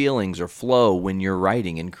emotional feelings or flow when you're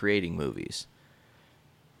writing and creating movies?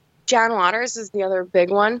 John Waters is the other big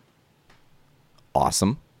one.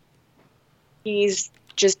 Awesome. He's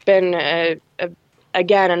just been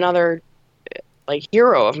again another like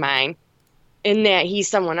hero of mine, in that he's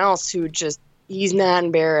someone else who he's not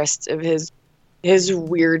embarrassed of his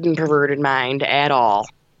weird and perverted mind at all.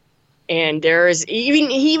 And there's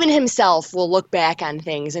even himself will look back on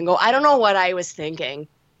things and go, I don't know what I was thinking.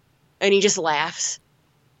 And he just laughs.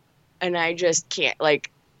 And I just can't,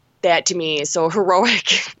 like, that to me is so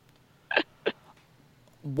heroic.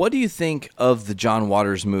 What do you think of the John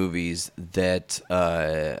Waters movies that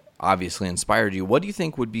obviously inspired you? What do you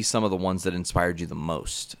think would be some of the ones that inspired you the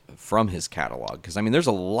most from his catalog? Because, I mean, there's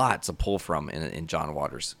a lot to pull from in John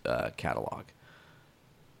Waters' catalog.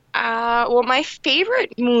 Well, my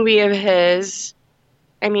favorite movie of his,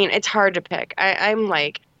 I mean, it's hard to pick.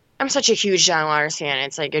 I'm such a huge John Waters fan.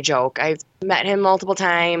 It's like a joke. I've met him multiple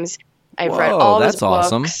times. I've read all his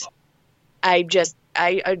books. Awesome.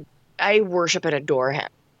 I worship and adore him.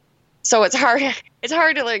 So it's hard. It's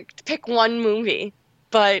hard to like pick one movie.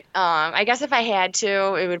 But I guess if I had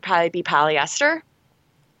to, it would probably be Polyester.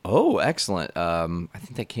 Oh, excellent. I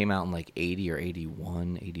think that came out in like 80 or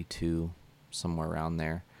 81, 82, somewhere around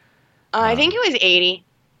there. I think it was 80.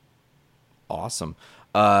 Awesome.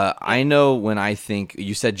 I know when I think,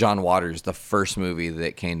 you said John Waters, the first movie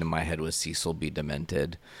that came to my head was Cecil B.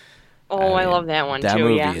 Demented. Oh, I love that one too. That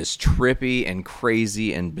movie yeah. is trippy and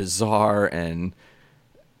crazy and bizarre, and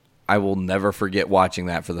I will never forget watching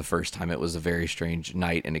that for the first time. It was a very strange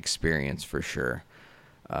night and experience for sure.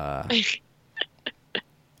 Okay.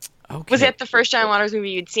 Was that the first John Waters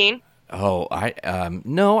movie you'd seen? Oh,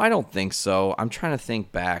 no, I don't think so. I'm trying to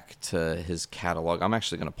think back to his catalog. I'm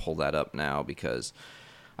actually going to pull that up now because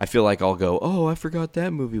I feel like I'll go, oh, I forgot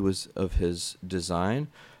that movie was of his design.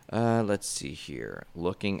 Let's see here.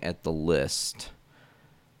 Looking at the list.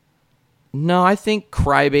 No, I think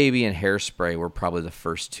Crybaby and Hairspray were probably the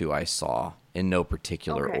first two I saw in no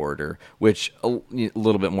particular order, which a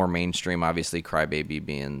little bit more mainstream, obviously Crybaby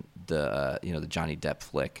being the Johnny Depp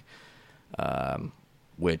flick,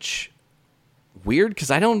 which weird because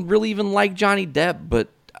I don't really even like Johnny Depp, but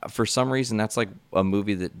for some reason that's like a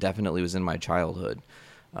movie that definitely was in my childhood.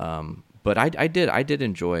 But I did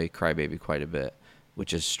enjoy Crybaby quite a bit,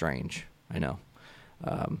 which is strange, I know.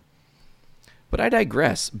 But I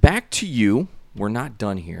digress. Back to you. We're not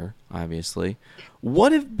done here, obviously.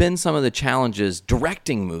 What have been some of the challenges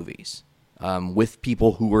directing movies with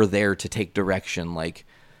people who were there to take direction? Like,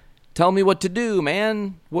 tell me what to do,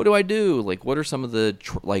 man. What do I do? Like, what are some of the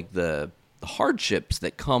the hardships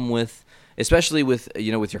that come with, especially with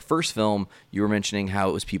with your first film? You were mentioning how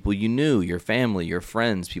it was people you knew, your family, your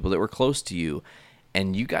friends, people that were close to you,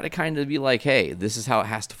 and you got to kind of be like, hey, this is how it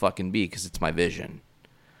has to fucking be because it's my vision.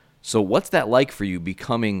 So what's that like for you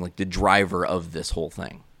becoming like the driver of this whole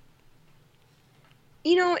thing?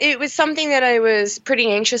 It was something that I was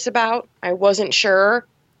pretty anxious about. I wasn't sure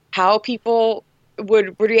how people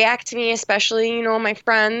would react to me, especially, my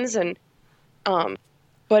friends. And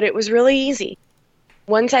but it was really easy.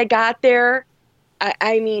 Once I got there,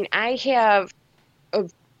 I mean, I have a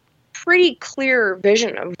pretty clear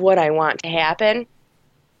vision of what I want to happen,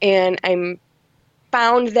 and I'm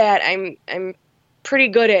found that I'm pretty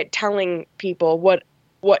good at telling people what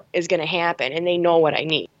is going to happen, and they know what I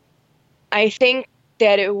need. I think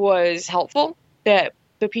that it was helpful that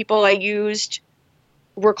the people I used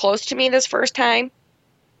were close to me this first time,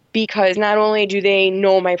 because not only do they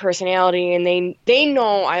know my personality and they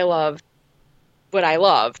know I love what I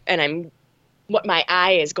love and I'm what my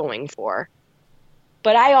eye is going for,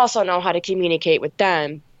 but I also know how to communicate with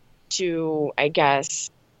them to, I guess,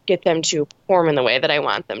 get them to perform in the way that I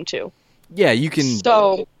want them to. Yeah, you can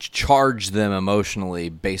charge them emotionally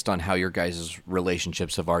based on how your guys'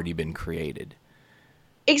 relationships have already been created.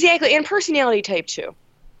 Exactly, and personality type too.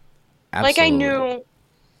 Absolutely. Like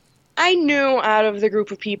I knew out of the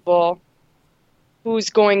group of people who's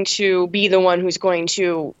going to be the one who's going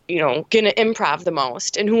to, gonna improv the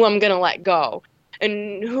most, and who I'm gonna let go,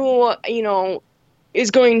 and who,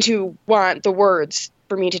 is going to want the words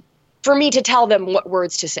for me to tell them what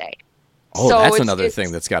words to say. Oh, so that's another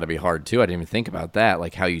thing that's got to be hard too. I didn't even think about that,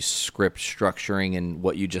 like how you script structuring and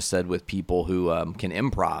what you just said with people who can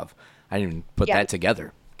improv. I didn't even put that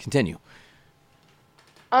together. Continue.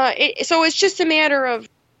 So it's just a matter of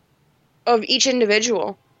each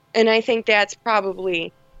individual, and I think that's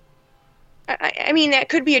probably. I mean, that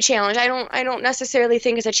could be a challenge. I don't necessarily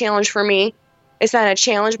think it's a challenge for me. It's not a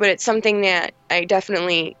challenge, but it's something that I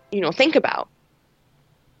definitely think about.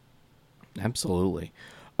 Absolutely.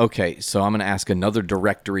 Okay, so I'm going to ask another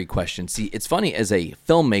directory question. See, it's funny, as a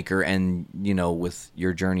filmmaker and, with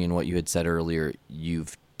your journey and what you had said earlier,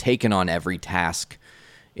 you've taken on every task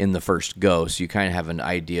in the first go, so you kind of have an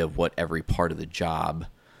idea of what every part of the job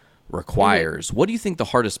requires. Mm-hmm. What do you think the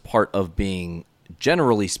hardest part of being,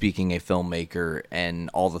 generally speaking, a filmmaker and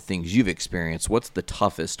all the things you've experienced, what's the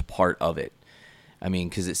toughest part of it? I mean,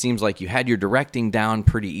 because it seems like you had your directing down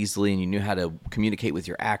pretty easily and you knew how to communicate with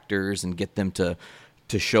your actors and get them to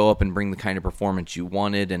show up and bring the kind of performance you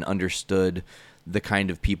wanted and understood the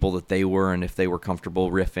kind of people that they were and if they were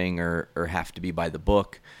comfortable riffing or have to be by the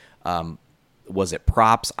book. Was it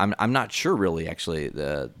props? I'm not sure really actually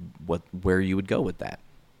where you would go with that.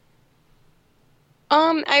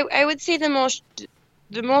 I would say the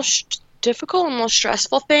most difficult and most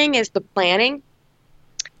stressful thing is the planning.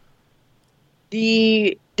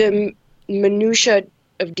 The minutia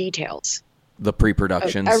of details. The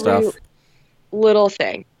pre-production stuff. Little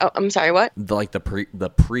thing. Oh, I'm sorry, what?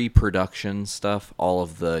 The pre-production stuff, all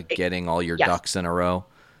of the getting all your ducks in a row.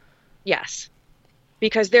 Yes.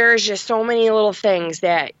 Because there's just so many little things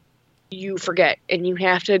that you forget, and you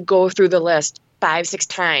have to go through the list 5-6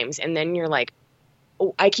 times, and then you're like,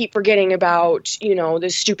 oh, I keep forgetting about,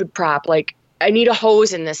 this stupid prop. Like, I need a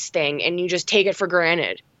hose in this thing, and you just take it for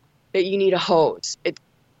granted that you need a hose.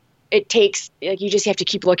 It takes, you just have to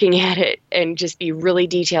keep looking at it and just be really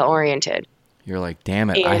detail-oriented. You're like, damn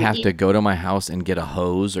it, I have to go to my house and get a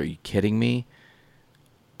hose? Are you kidding me?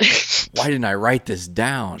 Why didn't I write this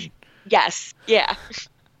down? Yes, yeah.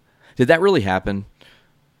 Did that really happen?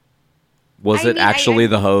 Was it actually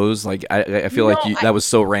the hose? Like, I feel that was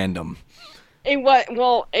so random. It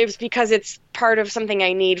was because it's part of something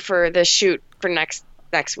I need for the shoot for next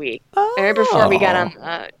week. Oh. Right before we got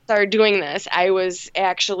on, started doing this, I was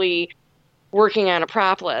actually working on a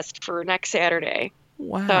prop list for next Saturday.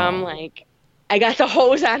 Wow. So I'm like, I got the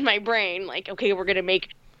hose on my brain. Like, okay, we're gonna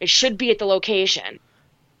it should be at the location.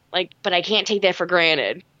 Like, but I can't take that for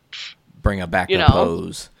granted. Bring a backup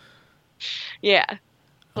hose. Yeah.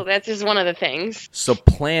 So that's just one of the things. So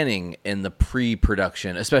planning in the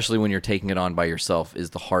pre-production, especially when you're taking it on by yourself,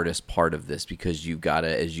 is the hardest part of this because you've got to,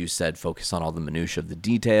 as you said, focus on all the minutia of the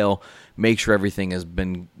detail, make sure everything has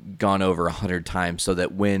been gone over 100 times so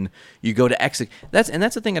that when you go to execute, that's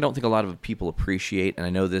the thing I don't think a lot of people appreciate, and I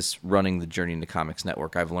know this running the Journey into Comics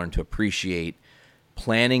Network, I've learned to appreciate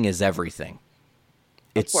planning is everything.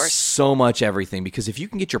 It's so much everything because if you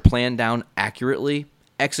can get your plan down accurately,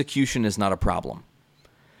 execution is not a problem.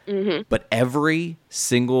 Mm-hmm. But every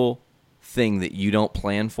single thing that you don't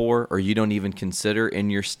plan for or you don't even consider in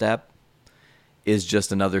your step is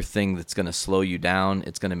just another thing that's going to slow you down.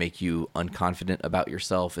 It's going to make you unconfident about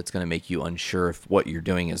yourself. It's going to make you unsure if what you're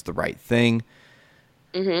doing is the right thing.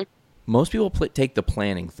 Mm-hmm. Most people take the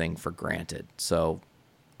planning thing for granted. So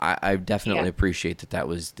I definitely appreciate that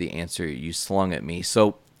was the answer you slung at me.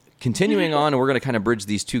 So continuing on, and we're going to kind of bridge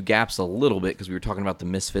these two gaps a little bit because we were talking about the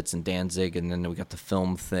Misfits and Danzig, and then we got the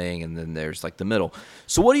film thing, and then there's like the middle.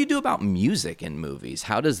 So what do you do about music in movies?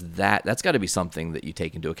 How does that's got to be something that you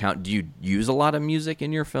take into account. Do you use a lot of music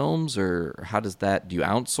in your films, or how does that, do you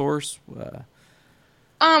outsource?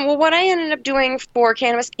 Well, what I ended up doing for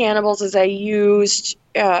Cannabis Cannibals is I used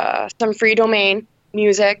some free domain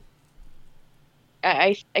music.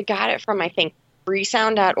 I got it from, I think,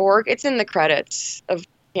 freesound.org. It's in the credits of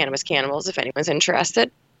Cannabis Cannibals if anyone's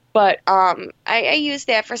interested. But I used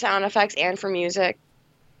that for sound effects and for music.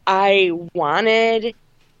 I wanted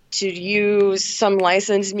to use some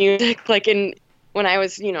licensed music. When I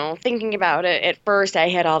was, thinking about it, at first I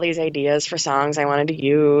had all these ideas for songs I wanted to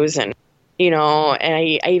use. And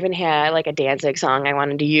I even had like a Danzig song I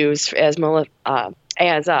wanted to use as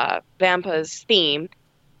Vampa's theme.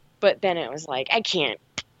 But then it was like, I can't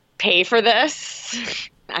pay for this.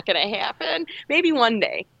 Not going to happen. Maybe one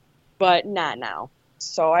day, but not now.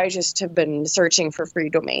 So I just have been searching for free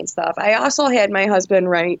domain stuff. I also had my husband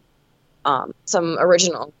write some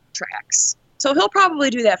original tracks. So he'll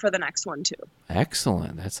probably do that for the next one too.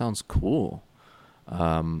 Excellent. That sounds cool.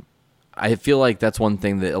 I feel like that's one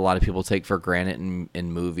thing that a lot of people take for granted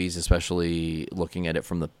in movies, especially looking at it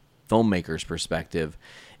from the filmmaker's perspective,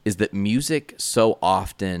 is that music so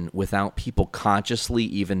often, without people consciously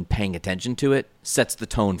even paying attention to it, sets the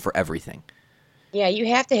tone for everything. Yeah, you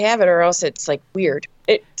have to have it or else it's like weird.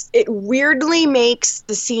 It weirdly makes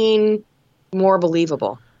the scene more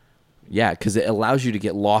believable. Yeah, because it allows you to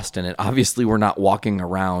get lost in it. Obviously, we're not walking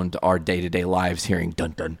around our day-to-day lives hearing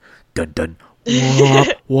dun dun dun dun wop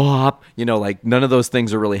wop. None of those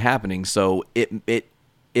things are really happening. So it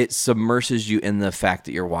submerses you in the fact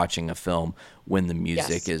that you're watching a film when the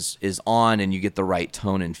music is on and you get the right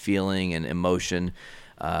tone and feeling and emotion.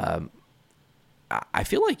 I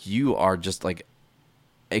feel like you are just like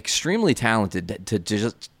extremely talented to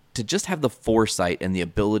just have the foresight and the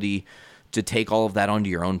ability to take all of that onto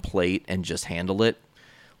your own plate and just handle it.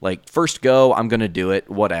 Like, first go, I'm going to do it,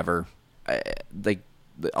 whatever.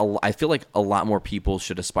 I feel like a lot more people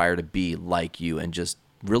should aspire to be like you and just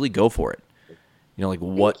really go for it.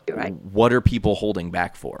 What are people holding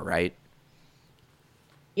back for, right?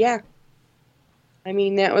 Yeah. I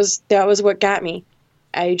mean, that was what got me.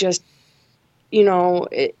 I just,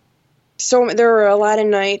 so there were a lot of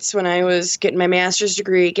nights when I was getting my master's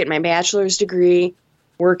degree, getting my bachelor's degree,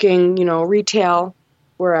 working, retail,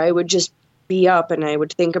 where I would just be up and I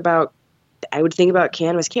would think about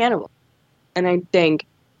Cannabis Cannibal. And I'd think,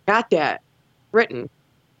 got that written.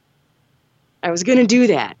 I was going to do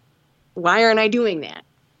that. Why aren't I doing that?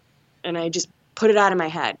 And I just put it out of my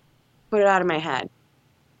head.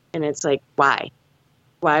 And it's like, why?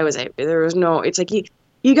 Why was it's like,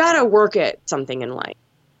 you got to work at something in life.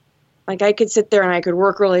 Like, I could sit there and I could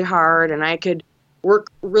work really hard and I could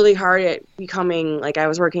work really hard at becoming, like, I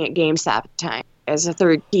was working at GameStop at the time as a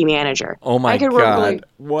third key manager. Oh my God.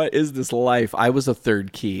 What is this life? I was a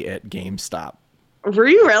third key at GameStop. Were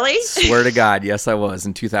you really? Swear to God. Yes, I was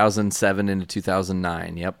in 2007 into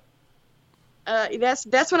 2009. Yep.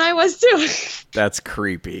 That's when I was too. That's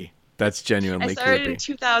creepy. That's genuinely creepy. I started in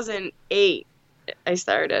 2008. I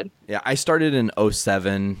started. Yeah, I started in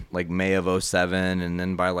 07, like May of 07, and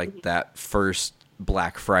then by like that first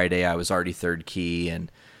Black Friday, I was already third key,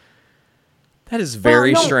 and that is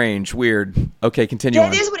very strange, weird. Okay, continue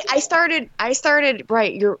on. That is what I started.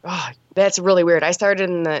 Right, that's really weird. I started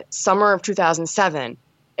in the summer of 2007,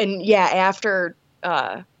 and yeah, after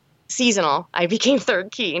seasonal, I became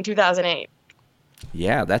third key in 2008.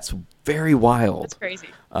 Yeah, that's very wild. That's crazy.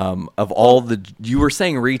 Of all you were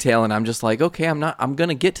saying retail, and I'm just like, okay, I'm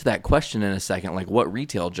gonna get to that question in a second, like what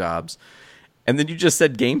retail jobs, and then you just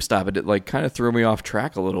said GameStop, and it like kind of threw me off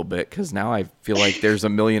track a little bit because now I feel like there's a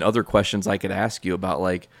million other questions I could ask you about.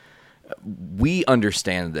 Like, we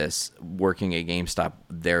understand this working at GameStop.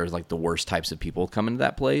 There's like the worst types of people come into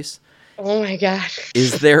that place. Oh my gosh.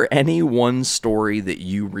 Is there any one story that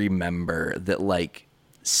you remember that like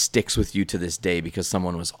sticks with you to this day because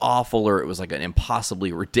someone was awful or it was like an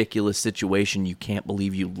impossibly ridiculous situation you can't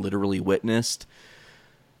believe you literally witnessed?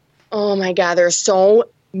 Oh my God, there's so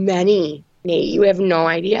many, Nate. You have no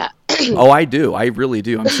idea. Oh, I do. I really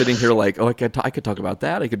do. I'm sitting here like, oh, I could talk about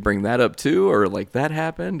that. I could bring that up too, or like that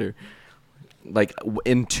happened, or like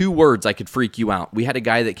in 2 words, I could freak you out. We had a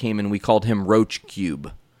guy that came in. We called him Roach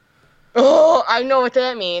Cube. Oh, I know what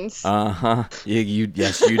that means. Uh-huh.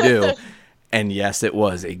 Yes, you do. And yes, it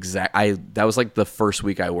was that was like the first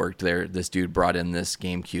week I worked there. This dude brought in this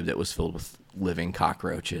GameCube that was filled with living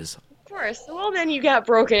cockroaches. Of course. Well, then you got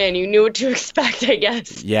broken in. You knew what to expect, I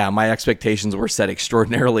guess. Yeah, my expectations were set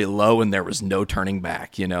extraordinarily low, and there was no turning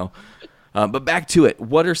back, But back to it.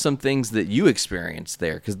 What are some things that you experienced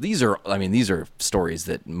there? Because these are stories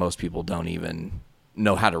that most people don't even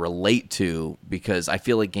know how to relate to, because I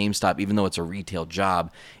feel like GameStop, even though it's a retail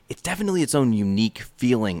job, it's definitely its own unique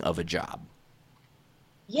feeling of a job.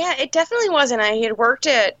 Yeah, it definitely wasn't. I had worked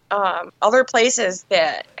at other places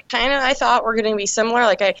that I thought were going to be similar.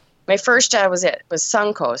 Like my first job was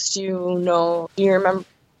Suncoast. Do you remember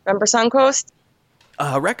Suncoast?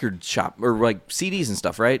 Record shop or like CDs and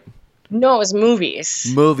stuff, right? No, it was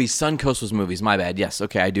movies. Movies. Suncoast was movies. My bad. Yes.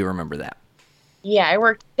 Okay, I do remember that. Yeah, I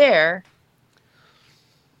worked there.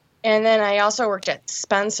 And then I also worked at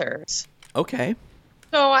Spencer's. Okay.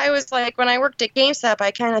 So I was like, when I worked at GameStop,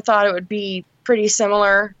 I kind of thought it would be pretty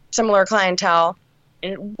similar clientele.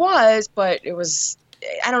 And it was, but it was,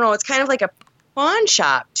 I don't know, it's kind of like a pawn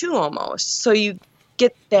shop too, almost. So you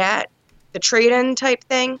get the trade-in type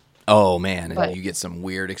thing. Oh, man, and you get some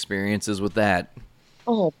weird experiences with that.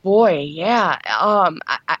 Oh, boy, yeah.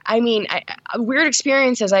 I mean, weird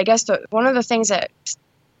experiences, I guess one of the things that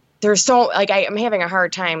there's so, like, I'm having a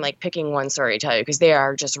hard time, like, picking one story to tell you because they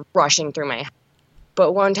are just rushing through my head.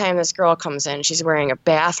 But one time this girl comes in, she's wearing a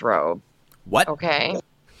bathrobe. What? Okay.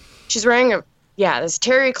 She's wearing this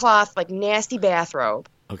terry cloth, like, nasty bathrobe.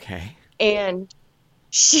 Okay. And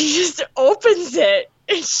she just opens it,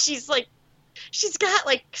 and she's got,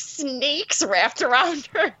 like, snakes wrapped around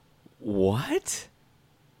her. What?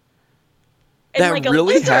 And that like a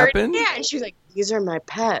really lizard. happened? Yeah, and she was like, these are my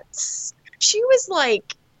pets. She was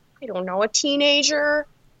like, I don't know, a teenager.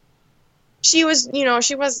 She was,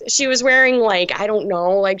 she was wearing like, I don't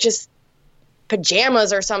know, like just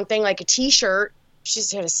pajamas or something, like a t-shirt. She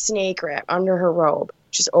just had a snake wrap under her robe.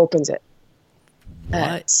 She just opens it.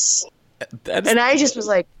 What? And I just was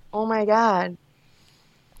like, oh my God.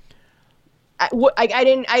 I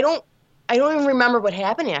don't even remember what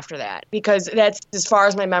happened after that because that's as far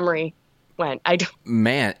as my memory went.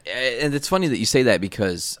 Man, and it's funny that you say that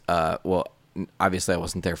because, obviously I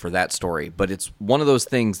wasn't there for that story, but it's one of those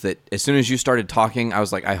things that as soon as you started talking, I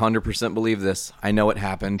was like, I 100% believe this. I know it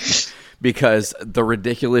happened because the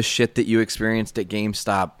ridiculous shit that you experienced at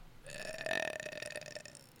GameStop,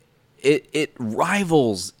 it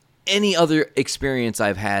rivals any other experience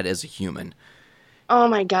I've had as a human. Oh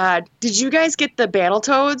my God. Did you guys get the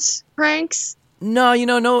Battletoads pranks? No,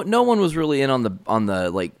 no one was really in on the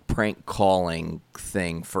like prank calling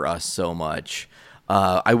thing for us so much.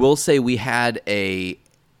 I will say we had I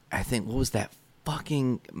think, what was that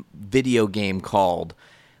fucking video game called?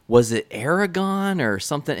 Was it Aragon or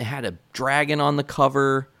something? It had a dragon on the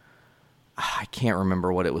cover. I can't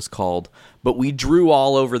remember what it was called, but we drew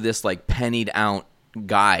all over this like pennied out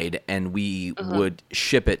guide and we would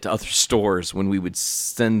ship it to other stores when we would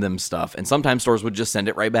send them stuff. And sometimes stores would just send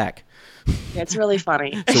it right back. That's really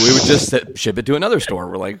funny. So we would just ship it to another store.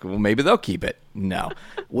 We're like, well, maybe they'll keep it. No.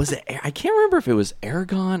 Was it? I can't remember if it was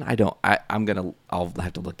Aragon. I'll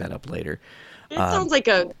have to look that up later. It sounds like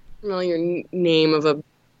a familiar name of a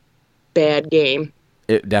bad game.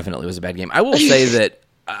 It definitely was a bad game. I will say that,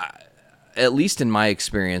 at least in my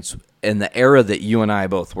experience, in the era that you and I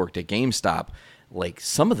both worked at GameStop, like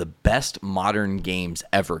some of the best modern games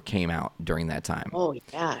ever came out during that time. Oh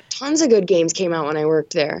yeah, tons of good games came out when I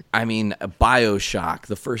worked there. I mean, BioShock,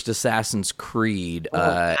 the first Assassin's Creed.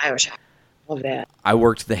 BioShock, love that. I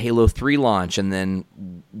worked the Halo 3 launch and then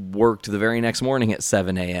worked the very next morning at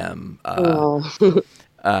 7 a.m. I'm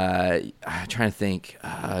trying to think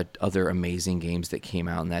other amazing games that came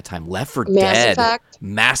out in that time. Left 4 Dead.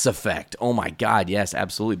 Mass Effect. Oh my God, yes,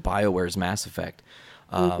 absolutely. BioWare's Mass Effect.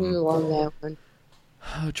 Love that one.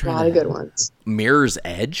 A lot of good ones. Mirror's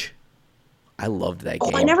Edge. I loved that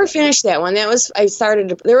game. I never finished that one. There was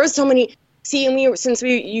so many. See, and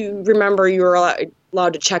you remember you were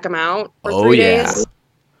allowed to check them out for 3 days.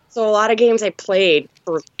 So a lot of games I played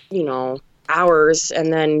for, hours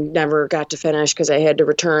and then never got to finish because I had to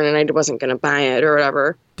return and I wasn't going to buy it or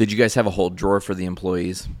whatever. Did you guys have a whole drawer for the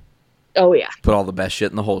employees? Oh, yeah. Put all the best shit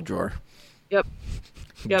in the whole drawer. Yep.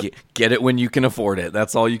 Get it when you can afford it.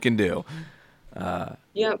 That's all you can do.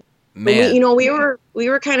 Yep. Man. We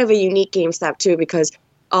were kind of a unique GameStop too because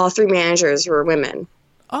all 3 managers were women.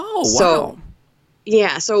 Oh, wow. So,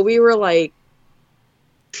 yeah, so we were like,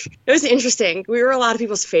 it was interesting. We were a lot of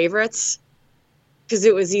people's favorites because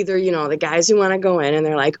it was either, the guys who want to go in and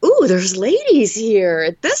they're like, ooh, there's ladies here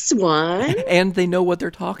at this one. And they know what they're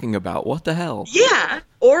talking about. What the hell? Yeah.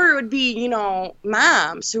 Or it would be,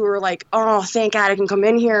 moms who were like, oh, thank God I can come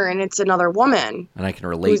in here and it's another woman. And I can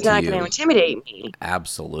relate to you. Who's not going to intimidate me.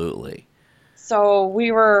 Absolutely. So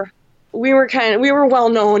we were well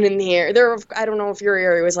known in the area. I don't know if your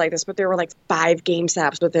area was like this, but there were like 5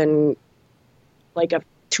 GameStops within like a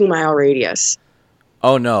 2-mile radius.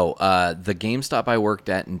 Oh, no. The GameStop I worked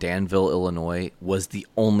at in Danville, Illinois was the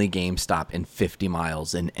only GameStop in 50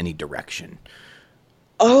 miles in any direction.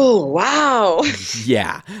 Oh, wow.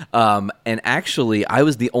 Yeah. And actually, I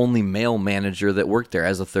was the only male manager that worked there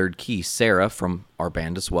as a third key. Sarah from our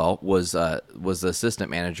band as well was the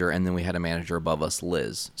assistant manager, and then we had a manager above us,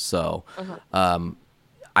 Liz. So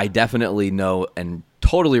I definitely know and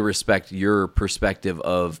totally respect your perspective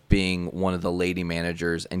of being one of the lady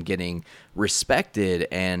managers and getting respected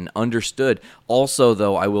and understood. Also,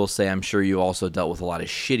 though, I will say I'm sure you also dealt with a lot of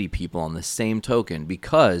shitty people on the same token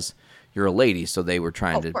because you're a lady, so they were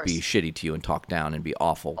trying to be shitty to you and talk down and be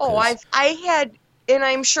awful. Oh, I had, and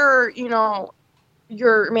I'm sure,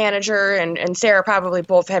 your manager and Sarah probably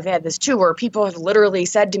both have had this too, where people have literally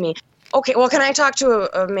said to me, okay, well, can I talk to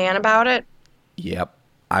a man about it? Yep.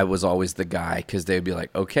 I was always the guy because they'd be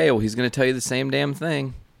like, okay, well, he's going to tell you the same damn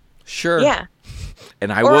thing. Sure. Yeah. And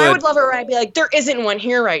I or would. I would love it when I'd be like, there isn't one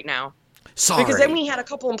here right now. Sorry. Because then we had a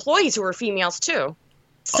couple employees who were females too.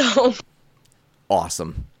 So.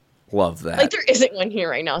 Awesome. Love that. Like, there isn't one here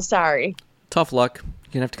right now. Sorry. Tough luck. You're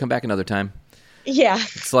going to have to come back another time. Yeah.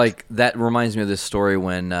 It's like, that reminds me of this story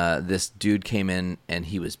when this dude came in and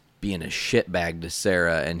he was being a shitbag to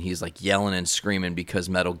Sarah, and he's like yelling and screaming because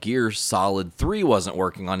Metal Gear Solid 3 wasn't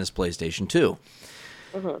working on his PlayStation 2.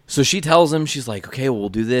 So she tells him, she's like, okay, well, we'll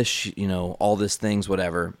do this, all these things,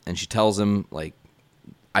 whatever. And she tells him, like,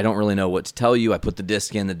 I don't really know what to tell you. I put the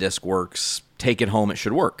disc in, the disc works. Take it home, it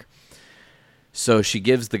should work. So she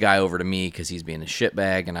gives the guy over to me because he's being a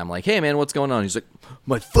shitbag, and I'm like, hey, man, what's going on? He's like,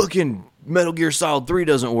 my fucking Metal Gear Solid 3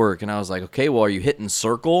 doesn't work. And I was like, okay, well, are you hitting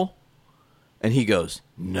circle? And he goes,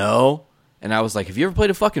 no. And I was like, have you ever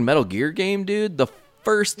played a fucking Metal Gear game, dude? The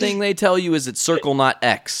first thing they tell you is it's circle, not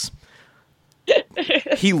X.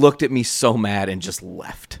 He looked at me so mad and just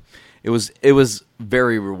left. It was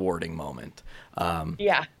very rewarding moment.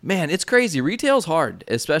 Yeah. Man, it's crazy. Retail's hard,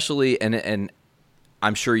 especially, and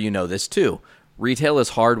I'm sure you know this too. Retail is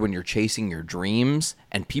hard when you're chasing your dreams,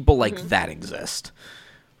 and people like that exist.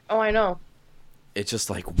 Oh, I know. It's just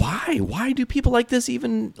like, why? Why do people like this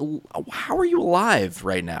even? How are you alive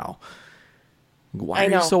right now? Why are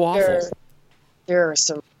you so awful? There are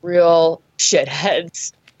some real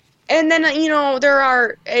shitheads. And then,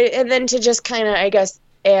 and then to just kind of, I guess,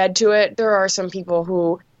 add to it, there are some people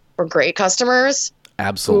who were great customers.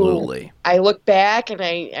 Absolutely. I look back and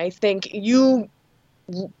I think you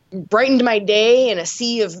brightened my day in a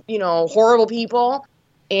sea of, horrible people.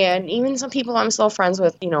 And even some people I'm still friends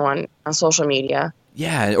with, on social media.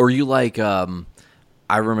 Yeah, or you like, I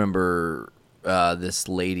remember this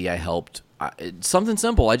lady I helped. Something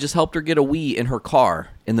simple. I just helped her get a Wii in her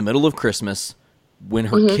car in the middle of Christmas when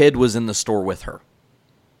her kid was in the store with her.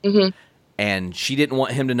 And she didn't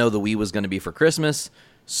want him to know the Wii was going to be for Christmas.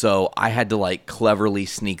 So I had to cleverly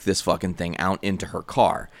sneak this fucking thing out into her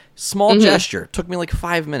car. Small gesture. Took me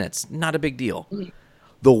 5 minutes. Not a big deal.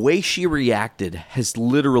 The way she reacted has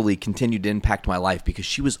literally continued to impact my life because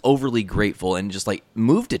she was overly grateful and just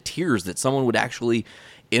moved to tears that someone would actually,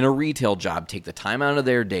 in a retail job, take the time out of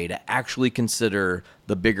their day to actually consider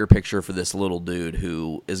the bigger picture for this little dude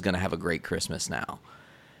who is going to have a great Christmas now.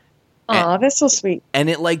 Aw, that's so sweet. And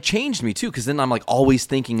it changed me too, because then I'm always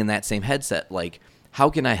thinking in that same headset,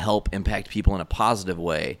 how can I help impact people in a positive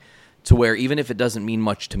way to where even if it doesn't mean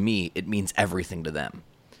much to me, it means everything to them.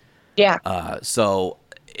 Yeah. I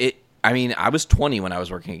was 20 when I was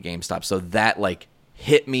working at GameStop, so that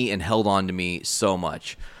hit me and held on to me so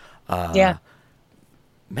much. Yeah.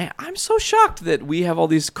 Man, I'm so shocked that we have all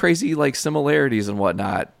these crazy similarities and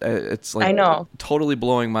whatnot. It's I know. Totally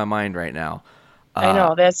blowing my mind right now. I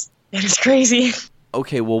know that is crazy.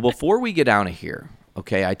 Okay, well, before we get out of here,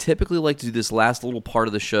 okay, I typically like to do this last little part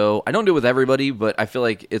of the show. I don't do it with everybody, but I feel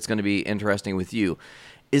like it's going to be interesting with you.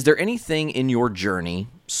 Is there anything in your journey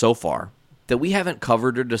so far that we haven't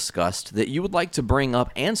covered or discussed that you would like to bring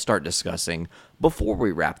up and start discussing before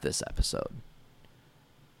we wrap this episode?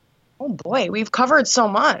 Oh boy, we've covered so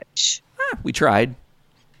much. We tried.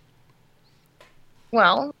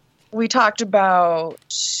 Well, we talked about,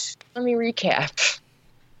 let me recap.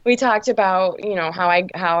 We talked about,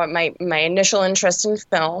 how my initial interest in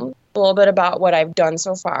film, a little bit about what I've done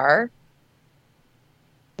so far,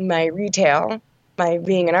 my retail, my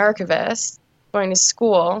being an archivist, going to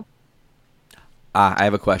school. I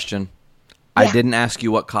have a question. Yeah. I didn't ask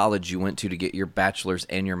you what college you went to get your bachelor's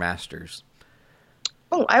and your master's.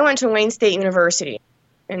 Oh, I went to Wayne State University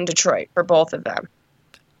in Detroit for both of them.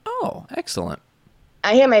 Oh, excellent.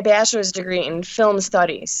 I had my bachelor's degree in film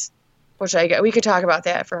studies, which we could talk about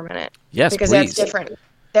that for a minute. Yes, because please. that's different.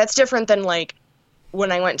 That's different than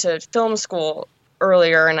when I went to film school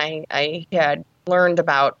earlier and I had learned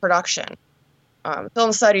about production.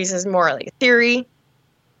 Film studies is more theory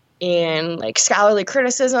and scholarly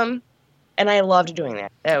criticism, and I loved doing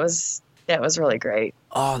that. That was really great.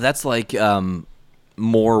 Oh, that's like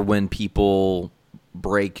more when people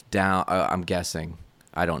break down. I'm guessing.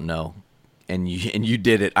 I don't know. And you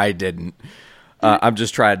did it. I didn't. I'm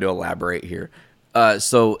just trying to elaborate here.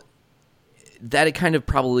 So that it kind of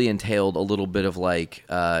probably entailed a little bit of like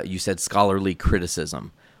you said, scholarly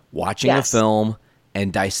criticism, watching a film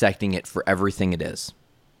and dissecting it for everything it is,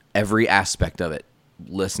 every aspect of it,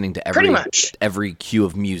 listening to every cue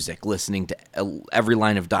of music, listening to every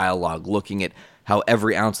line of dialogue, looking at how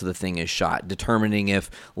every ounce of the thing is shot, determining if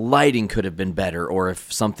lighting could have been better or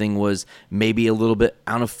if something was maybe a little bit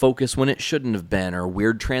out of focus when it shouldn't have been, or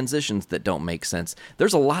weird transitions that don't make sense.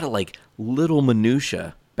 There's a lot of like little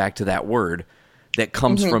minutia, back to that word, that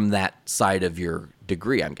comes from that side of your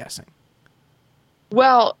degree, I'm guessing.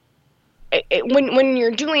 Well, when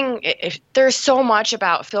you're doing, there's so much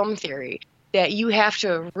about film theory that you have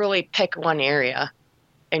to really pick one area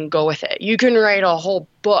and go with it. You can write a whole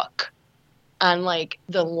book on like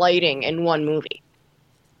the lighting in one movie,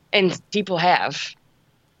 and people have.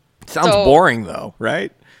 Sounds boring though,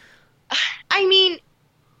 right? I mean,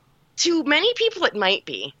 to many people it might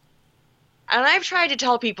be. And I've tried to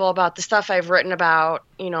tell people about the stuff I've written about,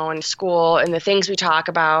 in school and the things we talk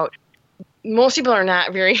about. Most people are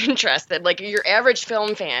not very interested. Like, your average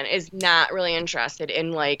film fan is not really interested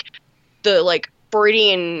in like the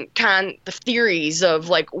Freudian the theories of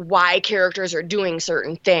like why characters are doing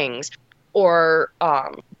certain things, or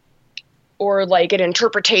like an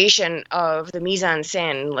interpretation of the mise en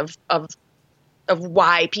scène of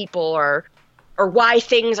why people are, or why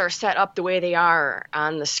things are set up the way they are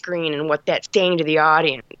on the screen and what that's saying to the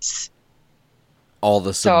audience. All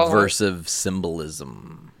the subversive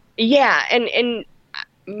symbolism. Yeah, and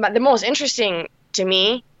the most interesting to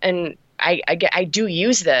me, and I do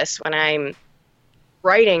use this when I'm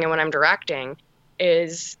writing and when I'm directing,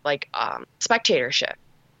 is like spectatorship.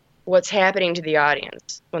 What's happening to the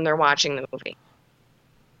audience when they're watching the movie?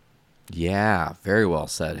 Yeah, very well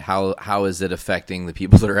said. How is it affecting the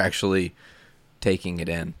people that are actually taking it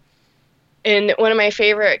in? And one of my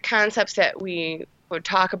favorite concepts that we would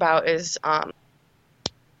talk about is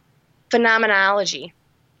phenomenology.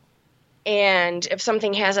 And if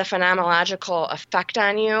something has a phenomenological effect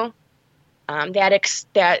on you,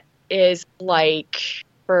 that is like,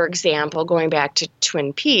 for example, going back to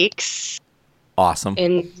Twin Peaks. Awesome.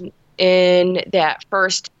 In that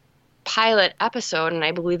first pilot episode, and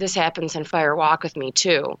I believe this happens in Fire Walk with Me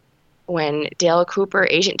too, when Agent Dale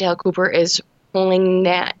Cooper is pulling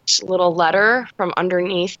that little letter from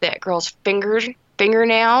underneath that girl's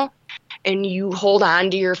fingernail, and you hold on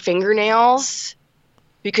to your fingernails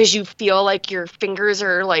because you feel like your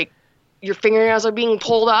fingernails are being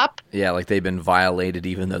pulled up. Yeah, like they've been violated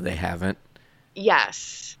even though they haven't.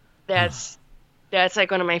 Yes. That's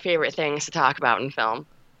like one of my favorite things to talk about in film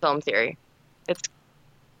theory.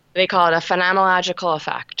 They call it a phenomenological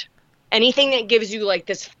effect. Anything that gives you like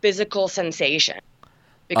this physical sensation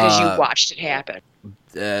because you watched it happen.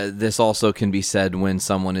 This also can be said when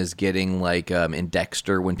someone is getting like in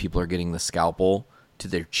Dexter, when people are getting the scalpel to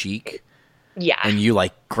their cheek. Yeah. And you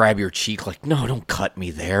like grab your cheek like, no, don't cut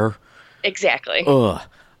me there. Exactly. Ugh.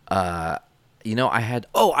 I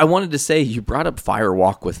wanted to say, you brought up Fire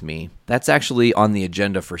Walk with Me. That's actually on the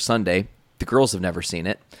agenda for Sunday. The girls have never seen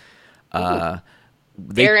it.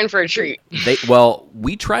 They're in for a treat.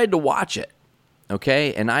 We tried to watch it,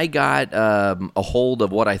 okay? And I got a hold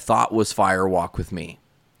of what I thought was Fire Walk with Me.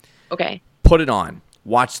 Okay. Put it on.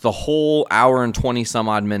 Watched the whole hour and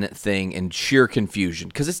 20-some-odd minute thing in sheer confusion.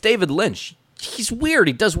 Because it's David Lynch. He's weird.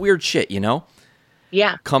 He does weird shit,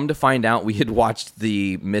 Yeah. Come to find out, we had watched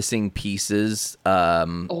the Missing Pieces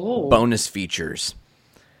bonus features.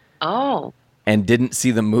 Oh. And didn't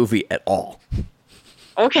see the movie at all.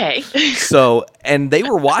 Okay. So, and they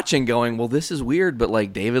were watching going, well, this is weird, but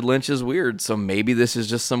like David Lynch is weird, so maybe this is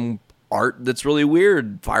just some art that's really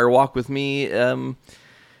weird. Fire Walk with Me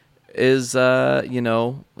is,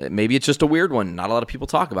 maybe it's just a weird one. Not a lot of people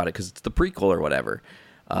talk about it because it's the prequel or whatever.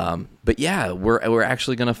 But yeah, we're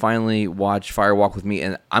actually going to finally watch Fire Walk with Me,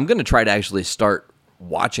 and I'm going to try to actually start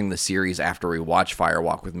watching the series after we watch Fire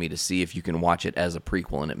Walk with Me to see if you can watch it as a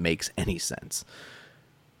prequel and it makes any sense.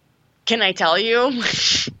 Can I tell you?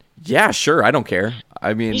 Yeah, sure. I don't care.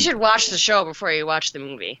 I mean, you should watch the show before you watch the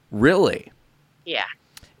movie. Really? Yeah.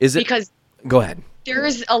 Is it? Because go ahead.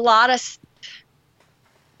 There's a lot of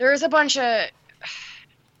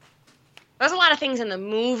things in the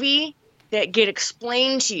movie that get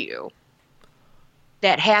explained to you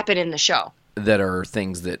that happen in the show. That are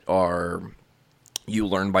things that are you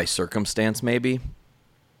learn by circumstance, maybe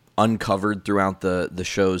uncovered throughout the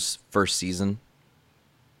show's first season.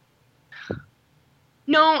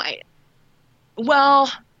 No,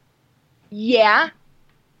 well, yeah.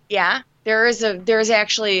 There's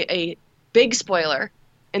actually a big spoiler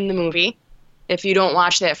in the movie if you don't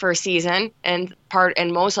watch that first season and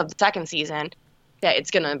most of the second season, that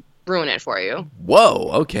it's gonna ruin it for you.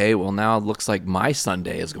 Whoa, okay. Well, now it looks like my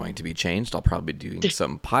Sunday is going to be changed. I'll probably be doing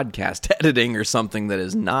some podcast editing or something that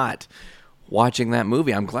is not watching that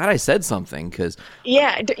movie. I'm glad I said something because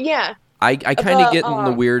Yeah. I kind of get in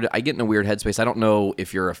the weird. I get in a weird headspace. I don't know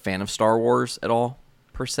if you're a fan of Star Wars at all,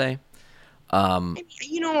 per se.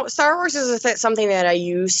 Star Wars is something that I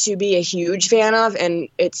used to be a huge fan of, and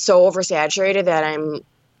it's so oversaturated that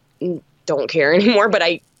don't care anymore.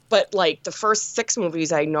 But like the first 6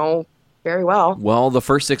 movies, I know very well. Well, the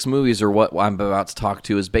first 6 movies are what I'm about to talk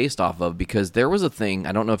to is based off of, because there was a thing,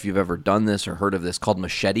 I don't know if you've ever done this or heard of this, called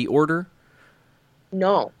Machete Order.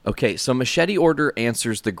 No. Okay, so Machete Order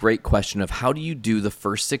answers the great question of how do you do the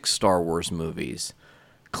first 6 Star Wars movies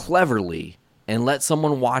cleverly and let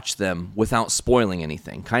someone watch them without spoiling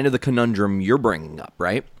anything. Kind of the conundrum you're bringing up,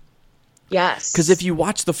 right? Yes. Because if you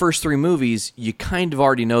watch the first 3 movies, you kind of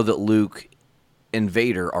already know that Luke and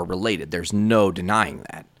Vader are related. There's no denying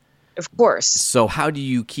that. Of course. So how do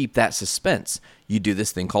you keep that suspense? You do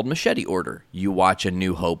this thing called Machete Order. You watch A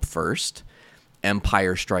New Hope first,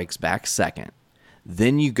 Empire Strikes Back second.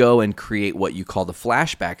 Then you go and create what you call the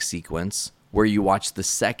flashback sequence, where you watch the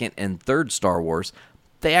second and third Star Wars.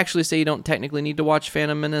 They actually say you don't technically need to watch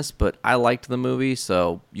Phantom Menace, but I liked the movie,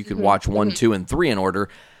 so you could watch 1, 2, and 3 in order.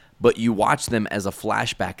 But you watch them as a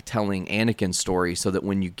flashback telling Anakin's story, so that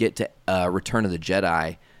when you get to Return of the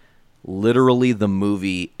Jedi, literally the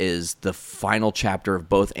movie is the final chapter of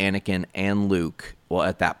both Anakin and Luke, well,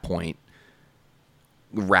 at that point,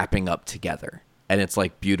 wrapping up together. And it's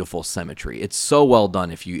like beautiful symmetry. It's so well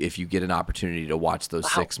done if you get an opportunity to watch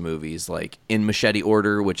those 6 movies, like in Machete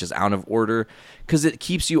Order, which is out of order, because it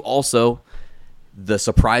keeps you also, the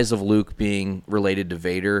surprise of Luke being related to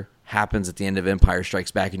Vader happens at the end of Empire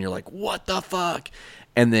Strikes Back, and you're like, what the fuck?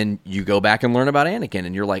 And then you go back and learn about Anakin,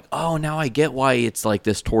 and you're like, oh, now I get why it's like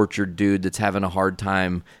this tortured dude that's having a hard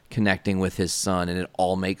time connecting with his son, and it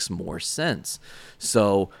all makes more sense.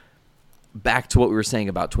 So back to what we were saying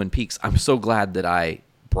about Twin Peaks, I'm so glad that I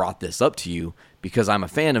brought this up to you, because I'm a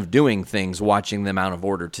fan of doing things, watching them out of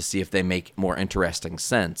order to see if they make more interesting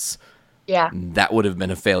sense. Yeah. That would have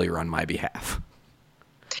been a failure on my behalf.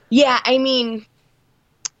 Yeah, I mean,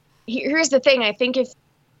 here's the thing. I think that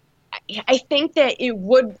it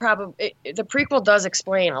would probably, the prequel does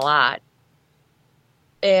explain a lot.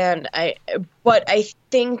 But I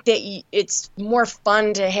think that it's more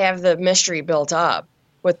fun to have the mystery built up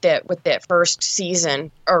with that first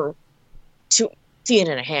season, or season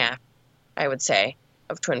and a half, I would say,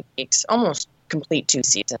 of Twin Peaks. Almost complete 2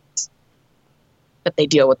 seasons that they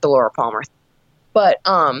deal with the Laura Palmer. But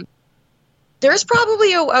there's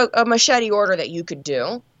probably a Machete Order that you could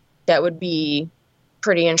do that would be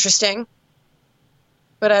pretty interesting.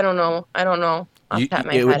 But I don't know off the top of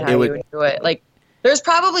my head how you would do it. Like, there's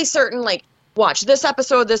probably certain, like, watch this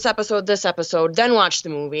episode, then watch the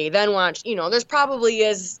movie, then watch, there's probably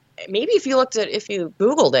is, maybe if you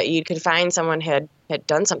Googled it, you could find someone had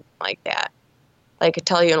done something like that. Like, could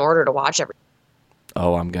tell you in order to watch everything.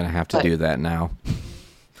 Oh, I'm going to have to do that now.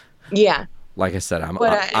 Yeah. Like I said,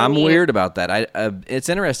 I'm weird about that. It's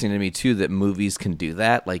interesting to me, too, that movies can do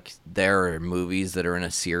that. Like, there are movies that are in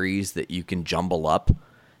a series that you can jumble up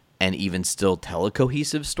and even still tell a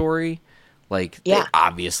cohesive story. Like, They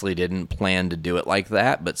obviously didn't plan to do it like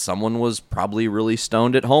that, but someone was probably really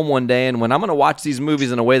stoned at home one day and when I'm going to watch these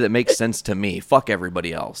movies in a way that makes sense to me. Fuck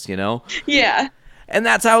everybody else, Yeah. And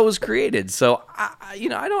that's how it was created. So,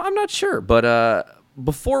 I'm not sure. But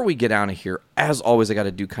before we get out of here, as always, I got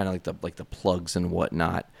to do kind of like the plugs and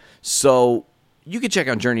whatnot. So you can check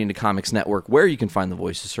out Journey into Comics Network, where you can find the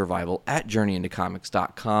Voice of Survival at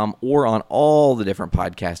journeyintocomics.com, or on all the different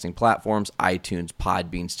podcasting platforms, iTunes,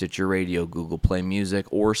 Podbean, Stitcher Radio, Google Play Music,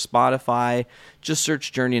 or Spotify. Just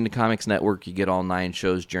search Journey into Comics Network. You get all 9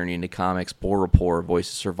 shows: Journey into Comics, Poor Rapport, Voice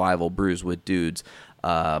of Survival, Brews with Dudes,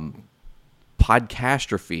 Podcastrophe,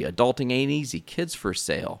 Adulting Ain't Easy, Kids for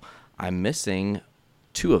Sale. I'm missing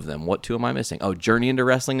 2 of them. What 2 am I missing? Oh, Journey into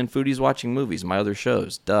Wrestling and Foodies Watching Movies, my other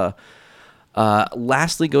shows. Duh.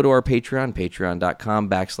 Lastly, go to our Patreon,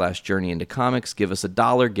 patreon.com/Journey into Comics. Give us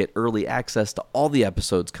 $1, get early access to all the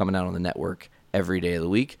episodes coming out on the network every day of the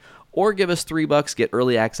week. Or give us $3, get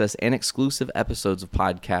early access and exclusive episodes of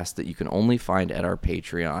podcasts that you can only find at our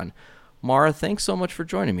Patreon. Mara, thanks so much for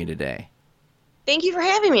joining me today. Thank you for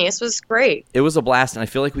having me. This was great. It was a blast, and I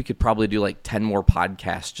feel like we could probably do like 10 more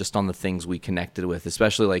podcasts just on the things we connected with,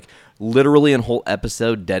 especially like literally a whole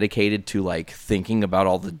episode dedicated to like thinking about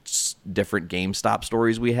all the different GameStop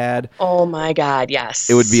stories we had. Oh my God, yes.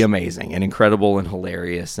 It would be amazing and incredible and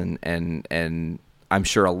hilarious, and I'm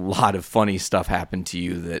sure a lot of funny stuff happened to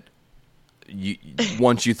you that you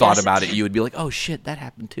once you thought about it, you would be like, oh shit, that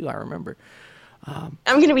happened too. I remember. I'm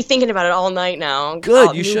going to be thinking about it all night now.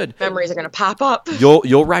 Good, you should. Memories are going to pop up.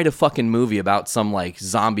 You'll write a fucking movie about some like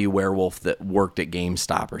zombie werewolf that worked at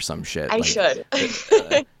GameStop or some shit. I should.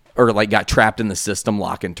 Or like got trapped in the system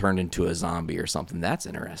lock and turned into a zombie or something. That's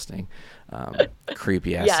interesting.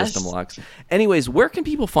 Creepy ass system locks. Anyways, where can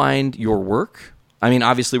people find your work? I mean,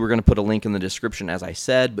 obviously we're going to put a link in the description, as I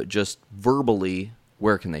said, but just verbally,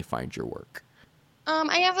 where can they find your work?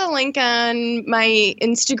 I have a link on my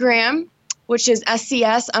Instagram, which is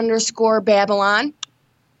SCS_Babylon,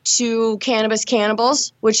 to Cannabis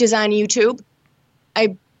Cannibals, which is on YouTube.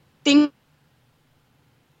 I think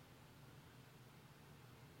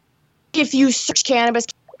if you search cannabis...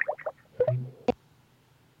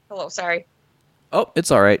 Hello, sorry. Oh,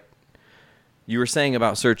 it's all right. You were saying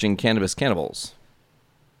about searching Cannabis Cannibals.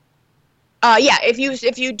 Yeah,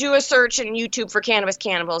 if you do a search in YouTube for Cannabis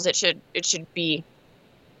Cannibals, it should be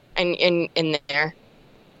in there.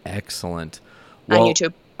 Excellent. On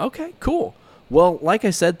YouTube. Okay, cool. Well, like I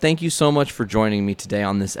said, thank you so much for joining me today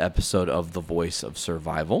on this episode of The Voice of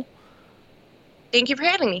Survival. Thank you for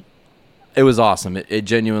having me. It was awesome. It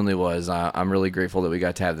genuinely was. I'm really grateful that we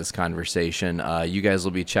got to have this conversation. You guys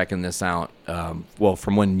will be checking this out. Well,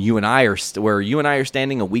 from when you and I are where you and I are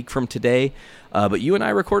standing a week from today. But you and I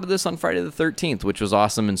recorded this on Friday the 13th, which was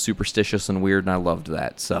awesome and superstitious and weird, and I loved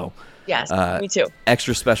that. So, yes, me too.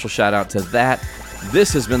 Extra special shout out to that.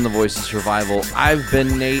 This has been The Voice of Survival. I've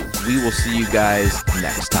been Nate. We will see you guys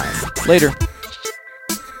next time. Later.